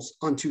 goals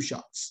on 2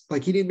 shots.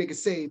 Like, he didn't make a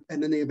save,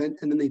 and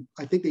then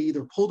I think they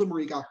either pulled him or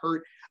he got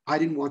hurt. I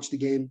didn't watch the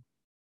game.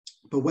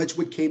 But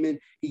Wedgwood came in,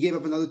 he gave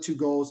up another 2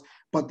 goals,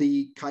 but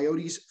the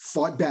Coyotes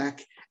fought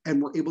back and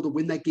were able to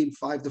win that game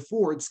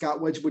 5-4. And Scott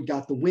Wedgwood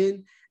got the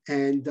win,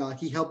 and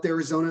he helped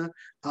Arizona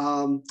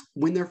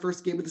win their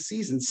first game of the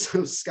season.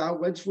 So Scott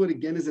Wedgwood,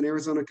 again, is an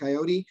Arizona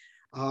Coyote.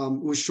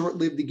 Was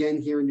short-lived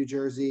again here in New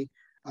Jersey.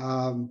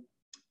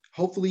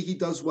 Hopefully he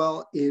does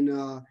well in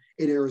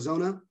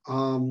Arizona.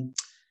 You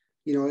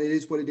know, it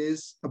is what it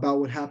is about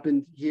what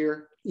happened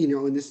here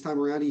and this time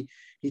around,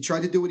 he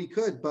tried to do what he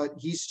could, but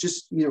he's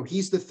just,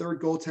 he's the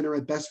third goaltender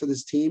at best for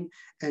this team.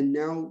 And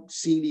now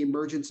seeing the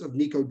emergence of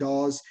Nico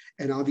Daws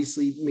and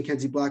obviously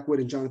Mackenzie Blackwood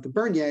and Jonathan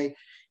Bernier,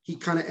 he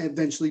kind of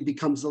eventually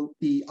becomes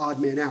the odd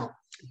man out.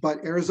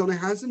 But Arizona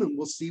has him, and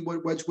we'll see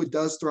what Wedgwood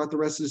does throughout the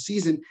rest of the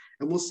season.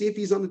 And we'll see if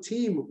he's on the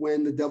team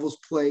when the Devils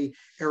play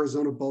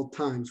Arizona both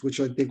times, which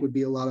I think would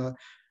be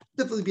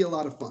definitely be a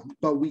lot of fun,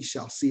 but we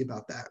shall see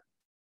about that.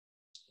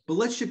 But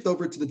let's shift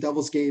over to the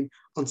Devils game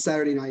on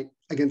Saturday night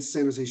against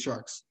San Jose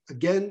Sharks.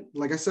 Again,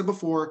 like I said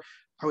before,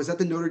 I was at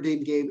the Notre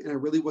Dame game and I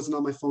really wasn't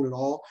on my phone at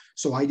all.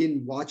 So I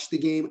didn't watch the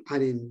game. I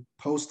didn't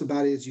post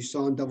about it, as you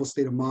saw in Devil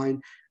State of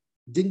Mind.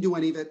 Didn't do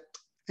any of it.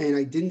 And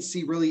I didn't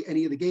see really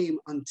any of the game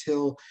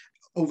until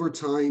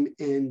overtime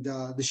and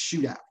the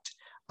shootout,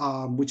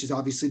 which is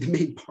obviously the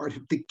main part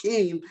of the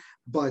game.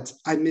 But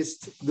I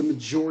missed the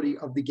majority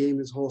of the game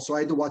as a whole. So I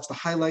had to watch the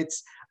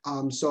highlights.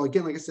 So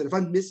again, like I said, if I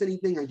miss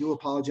anything, I do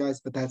apologize,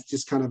 but that's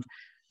just kind of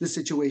the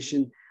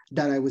situation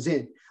that I was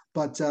in.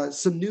 But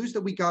some news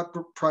that we got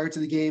prior to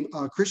the game,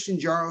 Christian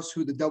Jaros,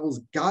 who the Devils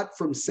got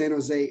from San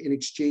Jose in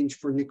exchange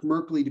for Nick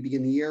Merkley to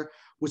begin the year,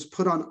 was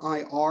put on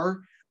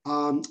IR.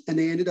 And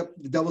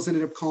the Devils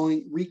ended up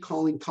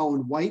recalling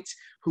Colin White,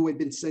 who had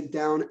been sent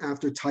down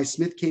after Ty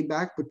Smith came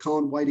back, but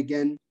Colin White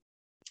again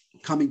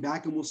coming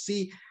back, and we'll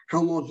see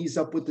how long he's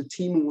up with the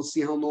team, and we'll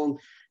see how long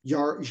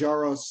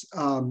Jaros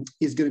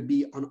is going to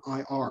be on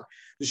IR.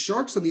 The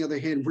Sharks, on the other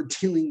hand,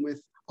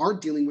 are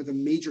dealing with a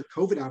major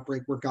COVID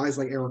outbreak where guys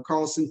like Erik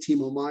Karlsson,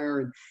 Timo Meier,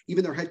 and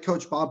even their head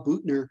coach Bob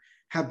Butner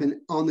have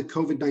been on the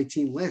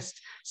COVID-19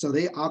 list. So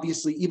they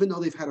obviously, even though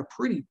they've had a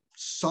pretty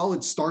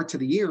solid start to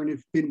the year and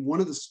have been one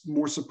of the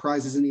more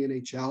surprises in the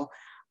NHL,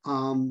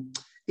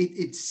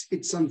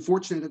 it's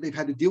unfortunate that they've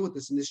had to deal with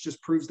this. And this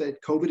just proves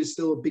that COVID is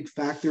still a big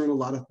factor in a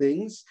lot of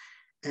things.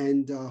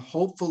 And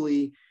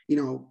hopefully,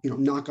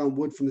 knock on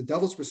wood from the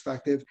Devils'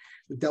 perspective,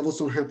 the Devils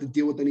don't have to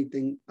deal with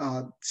anything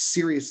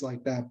serious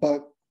like that.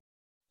 But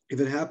if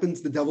it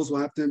happens, the Devils will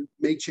have to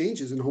make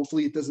changes, and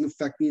hopefully it doesn't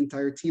affect the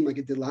entire team like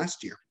it did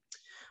last year.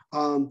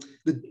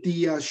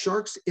 The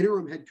Sharks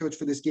interim head coach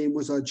for this game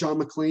was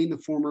John McClain, the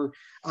former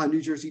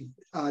New Jersey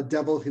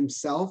Devil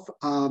himself.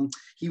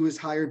 He was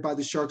hired by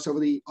the Sharks over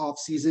the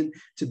offseason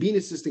to be an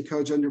assistant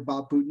coach under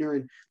Bob Butner,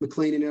 and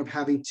McClain ended up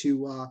having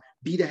to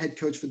be the head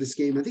coach for this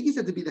game. I think he's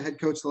had to be the head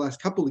coach the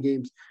last couple of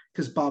games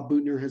because Bob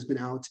Butner has been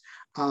out.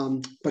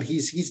 But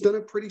he's done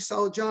a pretty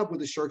solid job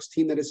with the Sharks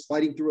team that is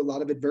fighting through a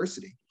lot of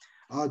adversity.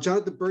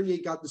 Jonathan Bernier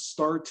got the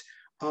start.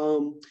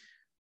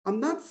 I'm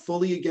not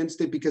fully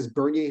against it because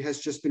Bernier has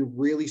just been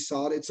really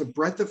solid. It's a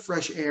breath of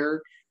fresh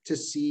air to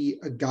see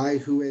a guy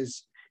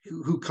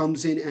who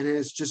comes in and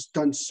has just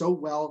done so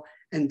well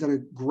and done a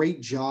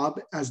great job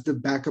as the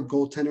backup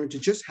goaltender, to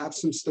just have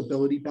some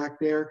stability back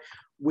there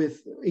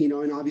with,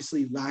 and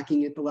obviously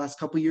lacking it the last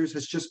couple of years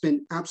has just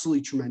been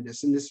absolutely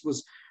tremendous. And this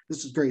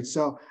is great.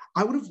 So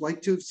I would have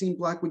liked to have seen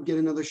Blackwood get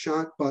another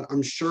shot, but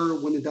I'm sure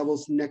when the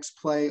Devils next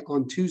play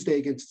on Tuesday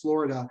against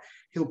Florida,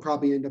 he'll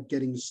probably end up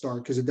getting the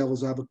start because the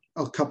Devils have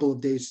a couple of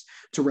days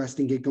to rest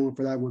and get going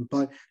for that one.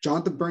 But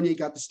Jonathan Bernier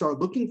got the start,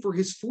 looking for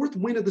his fourth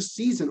win of the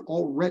season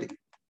already.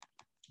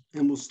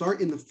 And we'll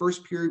start in the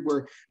first period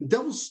where the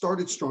Devils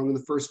started strong in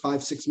the first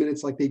 5-6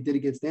 minutes like they did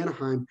against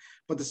Anaheim,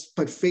 but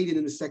faded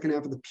in the second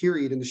half of the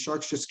period, and the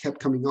Sharks just kept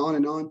coming on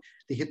and on.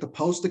 They hit the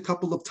post a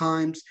couple of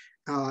times,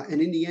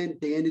 and in the end,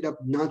 they ended up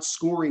not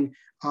scoring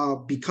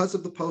because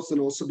of the post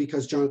and also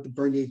because Jonathan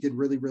Bernier did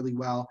really, really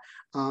well.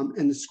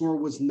 And the score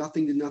was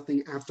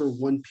 0-0 after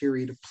one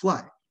period of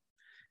play.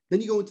 Then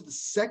you go into the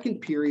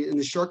second period, and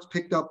the Sharks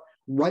picked up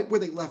right where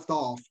they left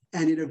off,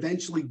 and it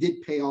eventually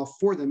did pay off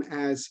for them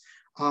as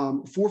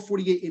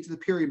 4:48 into the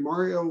period,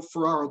 Mario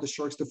Ferraro, the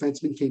Sharks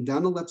defenseman, came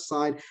down the left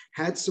side,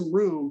 had some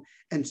room,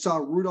 and saw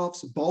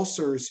Rudolph's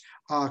Balcers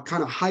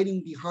kind of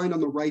hiding behind on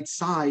the right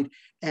side,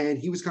 and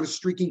he was kind of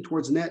streaking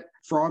towards net.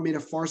 Ferraro made a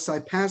far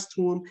side pass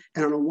to him,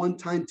 and on a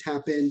one-time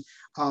tap-in,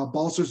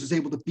 Balcers was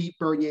able to beat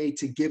Bernier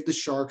to give the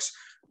Sharks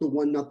the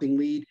 1-0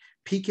 lead.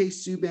 PK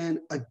Subban,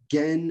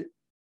 again,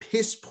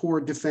 piss-poor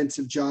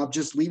defensive job,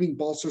 just leaving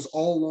Balcers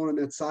all alone on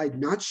that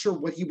side. Not sure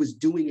what he was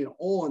doing at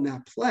all on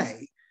that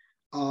play.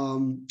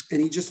 And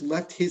he just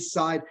left his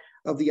side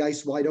of the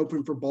ice wide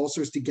open for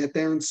Balcers to get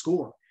there and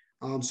score.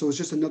 So it's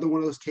just another one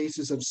of those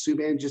cases of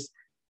Subban just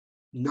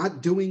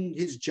not doing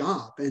his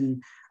job,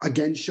 and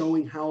again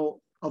showing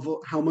how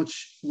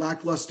much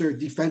lackluster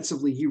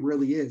defensively he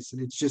really is.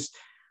 And it's just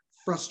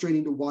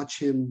frustrating to watch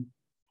him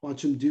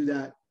do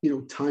that,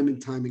 time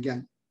and time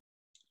again.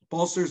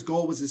 Balcers'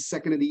 goal was his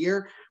second of the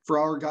year.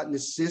 Ferraro got an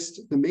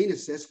assist, the main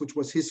assist, which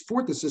was his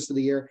fourth assist of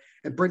the year,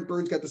 and Brent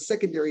Burns got the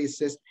secondary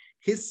assist,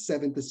 his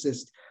seventh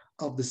assist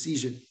of the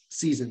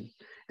season.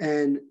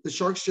 And the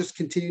Sharks just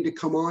continued to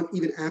come on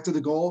even after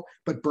the goal,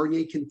 but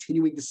Bernier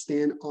continuing to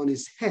stand on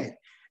his head.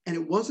 And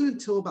it wasn't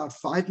until about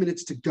 5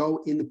 minutes to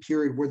go in the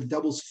period where the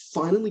Devils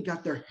finally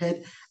got their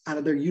head out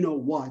of their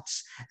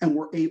you-know-whats and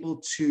were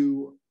able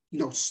to,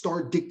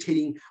 start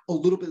dictating a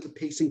little bit of the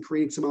pace and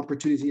creating some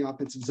opportunities in the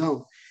offensive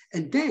zone.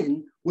 And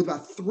then with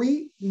about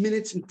 3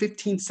 minutes and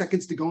 15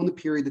 seconds to go in the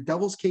period, the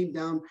Devils came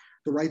down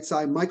the right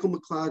side. Michael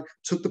McLeod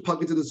took the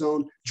puck into the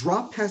zone,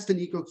 dropped past to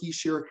Nico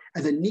Hischier,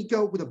 and then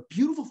Nico with a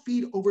beautiful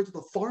feed over to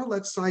the far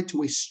left side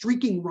to a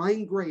streaking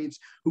Ryan Graves,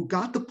 who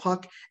got the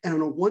puck and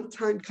on a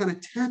one-time kind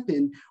of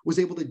tap-in was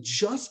able to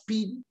just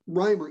beat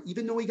Reimer,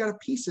 even though he got a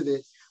piece of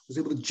it, was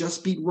able to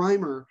just beat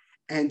Reimer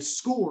and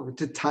score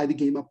to tie the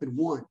game up at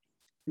 1.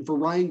 And for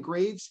Ryan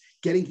Graves,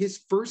 getting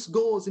his first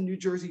goal as a New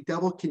Jersey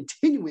Devil,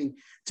 continuing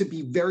to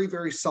be very,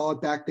 very solid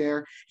back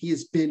there. He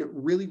has been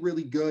really,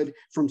 really good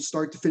from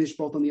start to finish,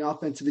 both on the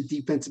offensive and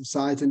defensive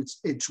sides, and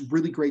it's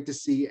really great to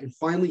see. And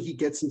finally, he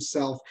gets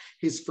himself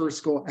his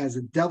first goal as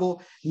a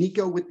Devil.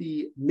 Nico with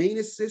the main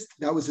assist,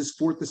 that was his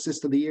 4th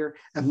assist of the year,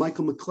 and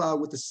Michael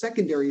McLeod with the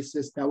secondary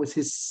assist, that was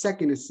his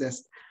 2nd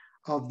assist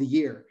of the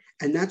year.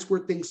 And that's where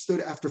things stood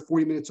after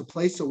 40 minutes of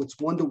play. So it's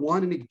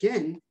 1-1, and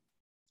again,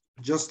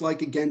 just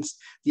like against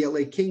the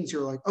LA Kings,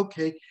 you're like,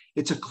 okay,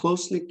 it's a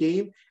close-knit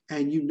game,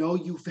 and you know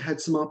you've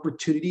had some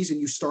opportunities and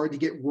you started to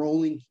get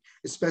rolling,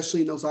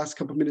 especially in those last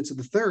couple of minutes of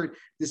the third.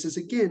 This is,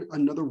 again,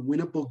 another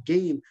winnable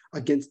game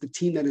against the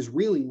team that is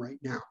reeling right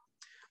now.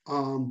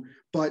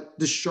 But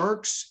the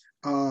Sharks,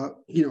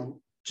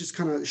 just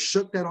kind of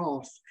shook that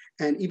off.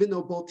 And even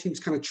though both teams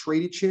kind of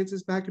traded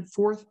chances back and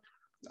forth,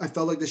 I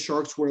felt like the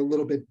Sharks were a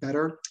little bit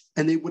better,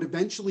 and they would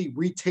eventually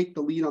retake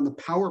the lead on the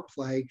power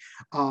play.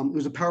 It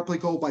was a power play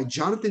goal by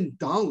Jonathan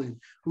Dahlin,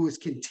 who has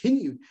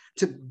continued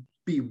to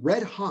be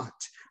red hot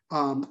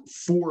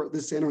for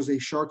the San Jose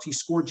Sharks. He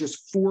scored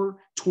just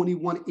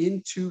 4:21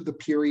 into the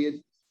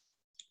period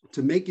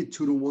to make it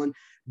 2-1.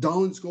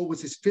 Dahlin's goal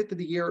was his 5th of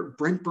the year.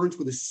 Brent Burns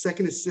with his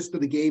 2nd assist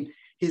of the game,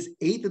 his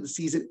 8th of the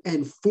season,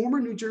 and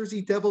former New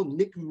Jersey Devil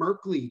Nick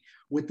Merkley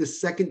with the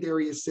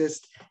secondary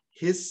assist,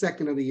 his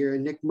 2nd of the year.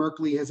 And Nick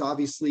Merkley has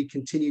obviously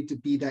continued to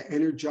be that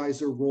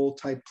energizer role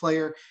type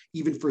player,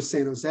 even for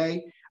San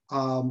Jose.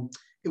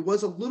 It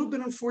was a little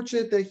bit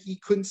unfortunate that he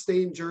couldn't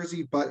stay in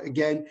Jersey, but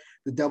again,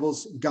 the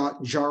Devils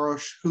got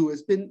Jarosz, who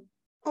has been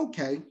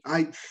okay.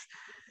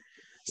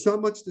 It's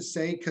not much to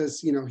say because,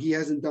 he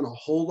hasn't done a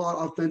whole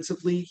lot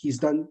offensively. He's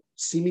done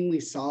seemingly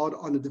solid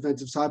on the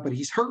defensive side, but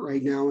he's hurt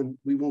right now, and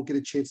we won't get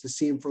a chance to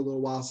see him for a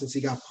little while since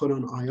he got put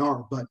on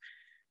IR. But,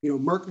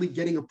 Merkley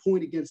getting a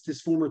point against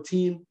his former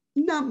team,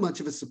 not much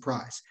of a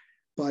surprise.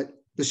 But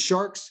the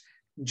Sharks,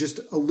 just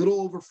a little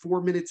over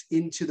 4 minutes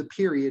into the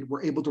period,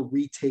 were able to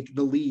retake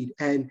the lead.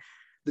 And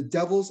the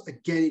Devils,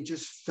 again, it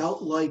just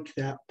felt like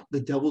that the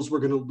Devils were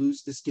going to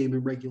lose this game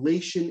in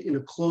regulation in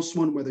a close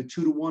one, whether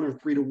 2-1 or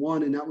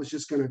 3-1. And that was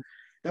just going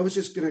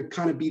to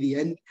kind of be the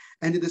end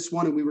of this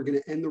one. And we were going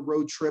to end the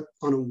road trip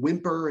on a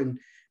whimper. And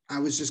I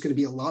was just going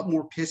to be a lot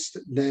more pissed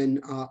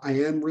than I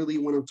am really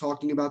when I'm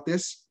talking about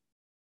this.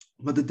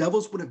 But the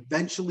Devils would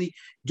eventually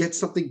get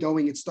something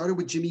going. It started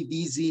with Jimmy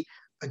Vesey,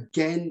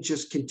 again,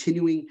 just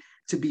continuing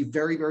to be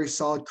very, very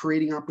solid,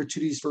 creating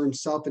opportunities for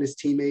himself and his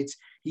teammates.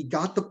 He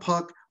got the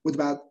puck with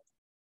about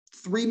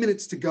 3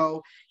 minutes to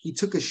go. He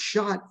took a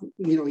shot,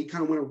 he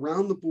kind of went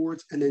around the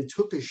boards and then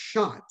took a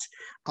shot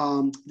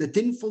that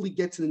didn't fully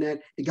get to the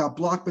net. It got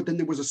blocked, but then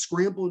there was a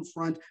scramble in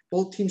front,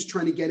 both teams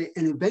trying to get it.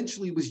 And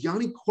eventually it was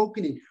Yanni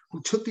Kuokkanen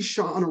who took the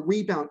shot on a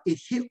rebound. It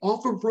hit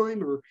off of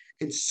Reimer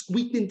and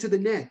squeaked into the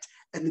net.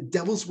 And the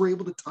Devils were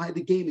able to tie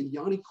the game. And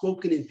Yanni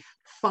Kuokkanen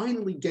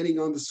finally getting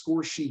on the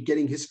score sheet,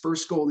 getting his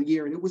first goal of the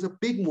year. And it was a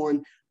big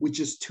one with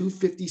just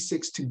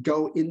 2:56 to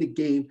go in the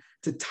game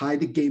to tie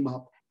the game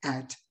up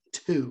at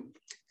 2.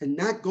 And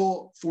that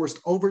goal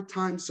forced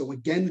overtime. So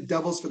again, the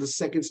Devils for the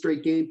 2nd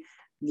straight game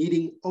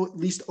needing at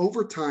least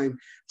overtime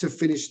to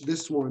finish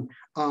this one.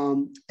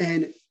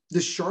 And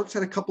the Sharks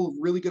had a couple of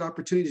really good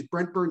opportunities.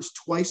 Brent Burns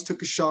twice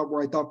took a shot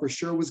where I thought for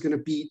sure was going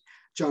to beat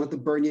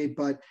Jonathan Bernier,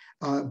 but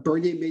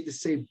Bernier made the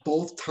save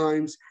both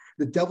times.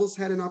 The Devils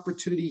had an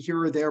opportunity here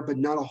or there, but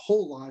not a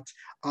whole lot.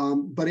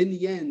 But in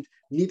the end,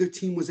 neither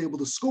team was able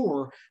to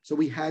score. So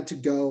we had to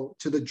go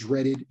to the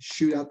dreaded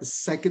shootout, the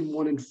second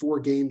one in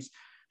 4 games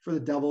for the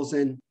Devils.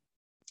 And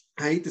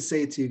I hate to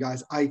say it to you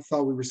guys, I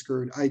thought we were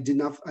screwed. I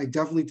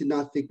definitely did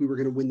not think we were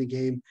going to win the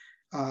game,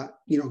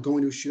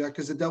 going to a shootout,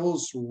 because the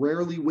Devils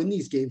rarely win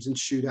these games in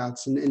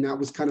shootouts. And that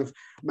was kind of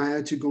my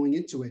attitude going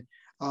into it.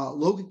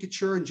 Logan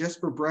Couture and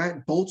Jesper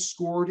Bratt both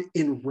scored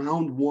in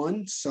round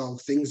 1. So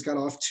things got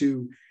off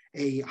to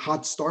a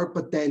hot start,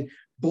 but then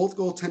both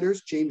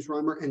goaltenders, James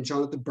Reimer and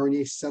Jonathan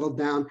Bernier, settled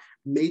down,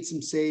 made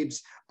some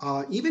saves.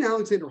 Even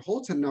Alexander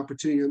Holtz had an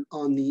opportunity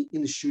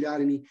in the shootout,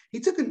 and he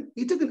took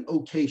an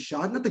okay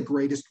shot, not the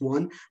greatest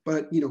one,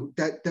 but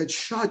that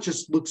shot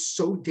just looks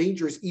so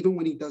dangerous even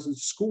when he doesn't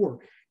score.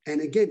 And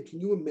again, can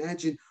you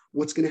imagine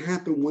what's going to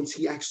happen once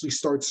he actually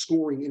starts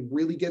scoring and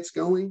really gets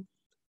going?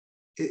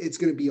 It's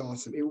going to be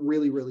awesome. It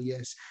really, really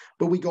is.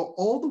 But we go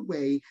all the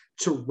way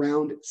to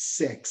round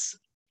 6.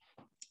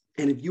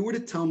 And if you were to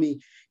tell me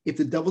if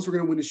the Devils were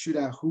going to win a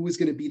shootout, who was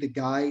going to be the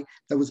guy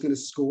that was going to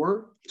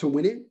score to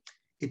win it,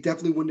 it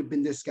definitely wouldn't have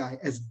been this guy.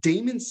 As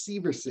Damon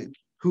Severson,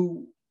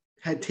 who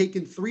had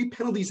taken 3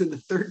 penalties in the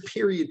 3rd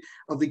period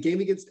of the game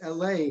against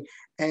LA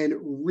and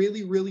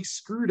really, really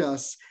screwed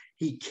us,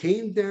 He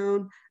came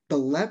down the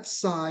left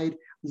side,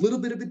 little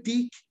bit of a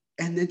deke,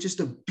 and then just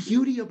a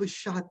beauty of a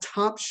shot,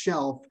 top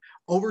shelf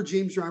over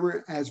James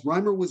Reimer as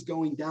Reimer was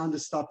going down to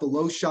stop the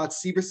low shot.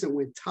 Severson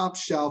went top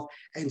shelf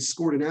and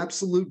scored an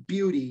absolute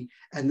beauty.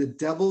 And the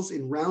Devils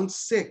in round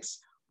 6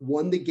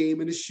 won the game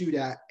in a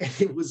shootout. And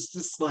it was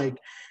just like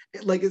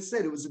I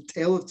said, it was a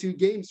tale of two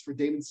games for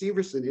Damon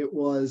Severson. It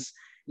was,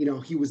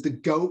 he was the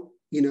GOAT,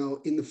 in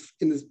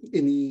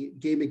the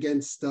game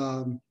against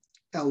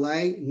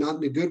LA, not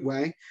in a good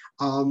way.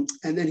 And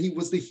then he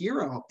was the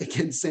hero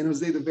against San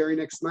Jose the very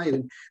next night.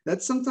 And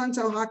that's sometimes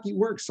how hockey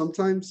works.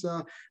 Sometimes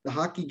the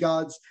hockey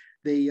gods,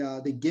 they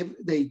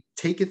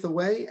taketh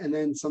away, and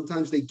then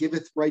sometimes they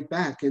giveth right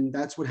back. And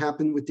that's what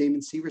happened with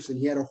Damon Severson.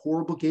 He had a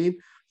horrible game,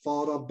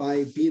 followed up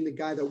by being the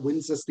guy that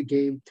wins us the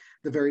game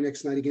the very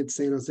next night against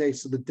San Jose.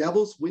 So the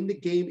Devils win the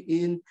game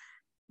in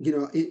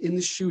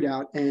the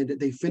shootout, and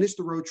they finished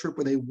the road trip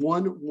with a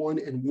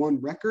 1-1-1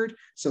 record.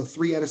 So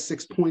 3 out of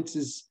 6 points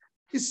is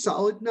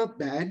solid, not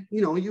bad.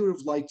 You would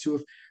have liked to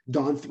have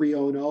gone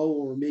 3-0-0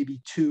 or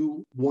maybe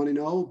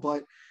 2-1-0,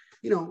 but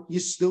you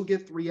still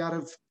get 3 out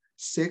of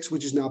 6,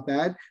 which is not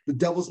bad. The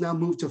Devils now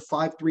move to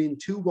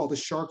 5-3-2, while the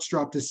Sharks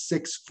drop to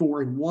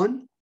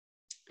 6-4-1.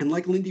 And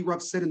like Lindy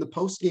Ruff said in the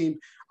post game,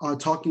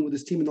 talking with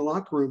his team in the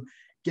locker room,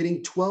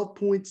 getting 12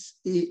 points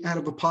out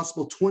of a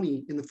possible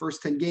 20 in the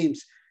first 10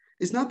 games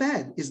is not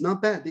bad. It's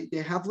not bad.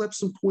 They have left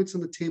some points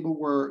on the table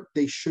where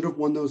they should have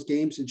won those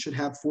games and should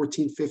have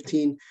 14,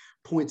 15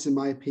 points, in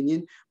my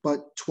opinion.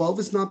 But 12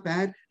 is not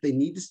bad. They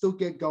need to still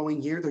get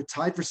going here. They're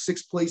tied for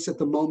 6th place at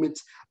the moment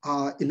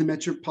in the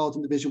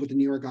Metropolitan Division with the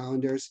New York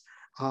Islanders.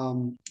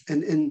 And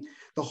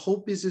the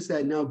hope is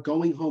that now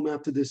going home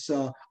after this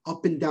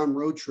up and down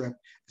road trip,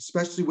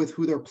 especially with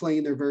who they're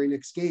playing their very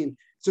next game,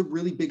 it's a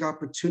really big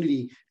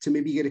opportunity to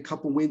maybe get a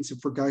couple wins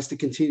and for guys to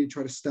continue to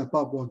try to step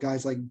up, while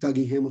guys like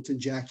Dougie Hamilton,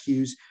 Jack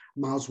Hughes,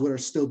 Miles Wood are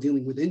still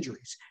dealing with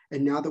injuries.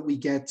 And now that we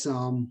get,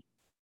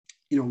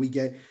 we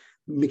get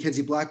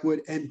Mackenzie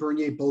Blackwood and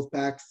Bernier both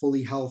back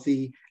fully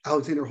healthy.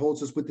 Alexander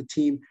Holtz is with the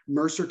team.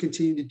 Mercer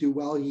continued to do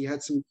well. He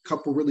had some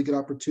couple really good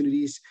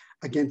opportunities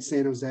against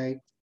San Jose.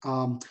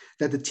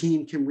 That the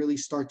team can really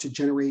start to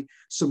generate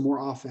some more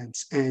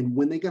offense. And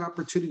when they get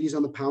opportunities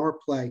on the power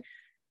play,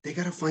 they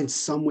got to find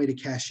some way to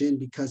cash in,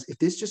 because if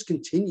this just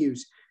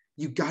continues,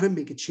 you got to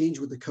make a change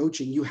with the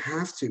coaching. You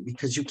have to,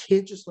 because you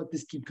can't just let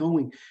this keep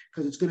going,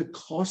 because it's going to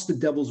cost the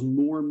Devils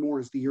more and more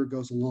as the year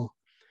goes along.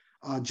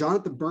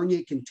 Jonathan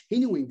Bernier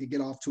continuing to get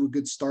off to a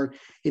good start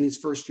in his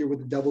first year with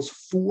the Devils,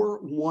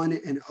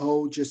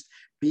 4-1-0, just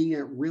being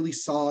a really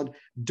solid,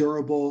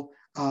 durable,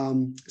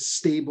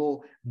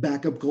 stable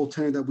backup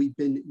goaltender that we've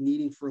been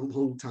needing for a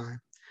long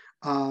time.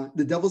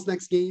 The Devils'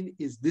 next game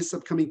is this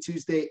upcoming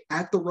Tuesday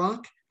at The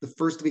Rock, the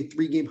first of a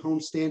 3-game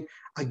homestand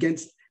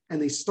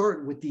and they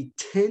start with the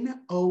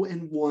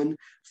 10-0-1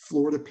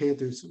 Florida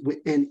Panthers.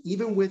 And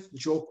even with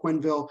Joel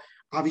Quenneville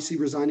obviously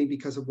resigning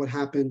because of what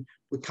happened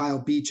with Kyle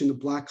Beach and the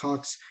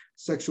Blackhawks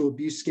sexual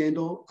abuse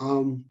scandal,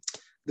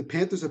 the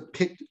Panthers have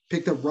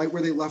picked up right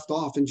where they left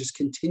off and just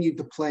continued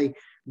to play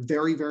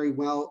very, very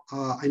well.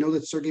 I know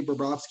that Sergei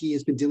Bobrovsky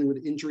has been dealing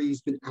with injury.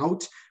 He's been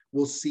out.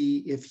 We'll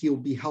see if he'll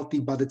be healthy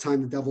by the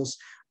time the Devils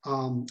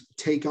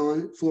take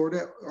on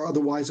Florida. Or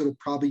otherwise, it'll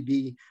probably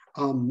be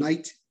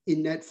Knight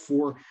in net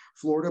for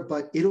Florida.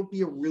 But it'll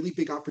be a really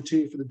big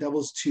opportunity for the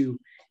Devils to,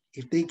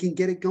 if they can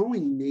get it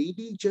going,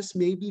 maybe, just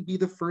maybe, be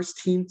the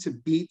first team to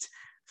beat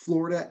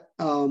Florida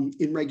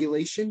in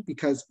regulation.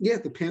 Because, yeah,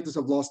 the Panthers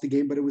have lost the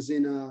game, but it was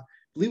in, I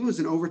believe it was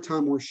an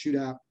overtime or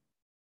shootout.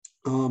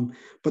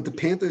 But the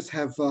Panthers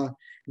have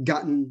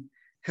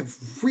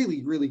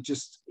really, really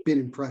just been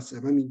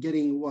impressive. I mean,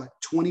 getting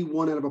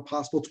 21 out of a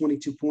possible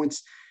 22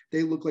 points.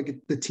 They look like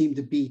the team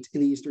to beat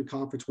in the Eastern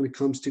Conference when it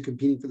comes to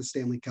competing for the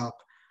Stanley Cup.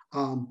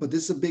 But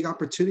this is a big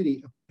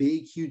opportunity, a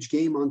big, huge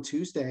game on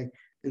Tuesday.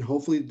 And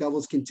hopefully the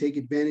Devils can take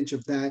advantage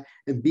of that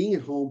and being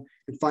at home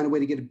and find a way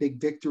to get a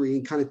big victory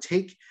and kind of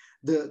take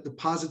the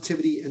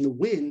positivity and the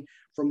win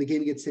from the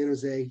game against San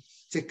Jose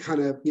to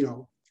kind of,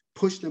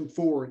 push them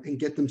forward and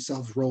get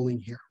themselves rolling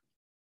here.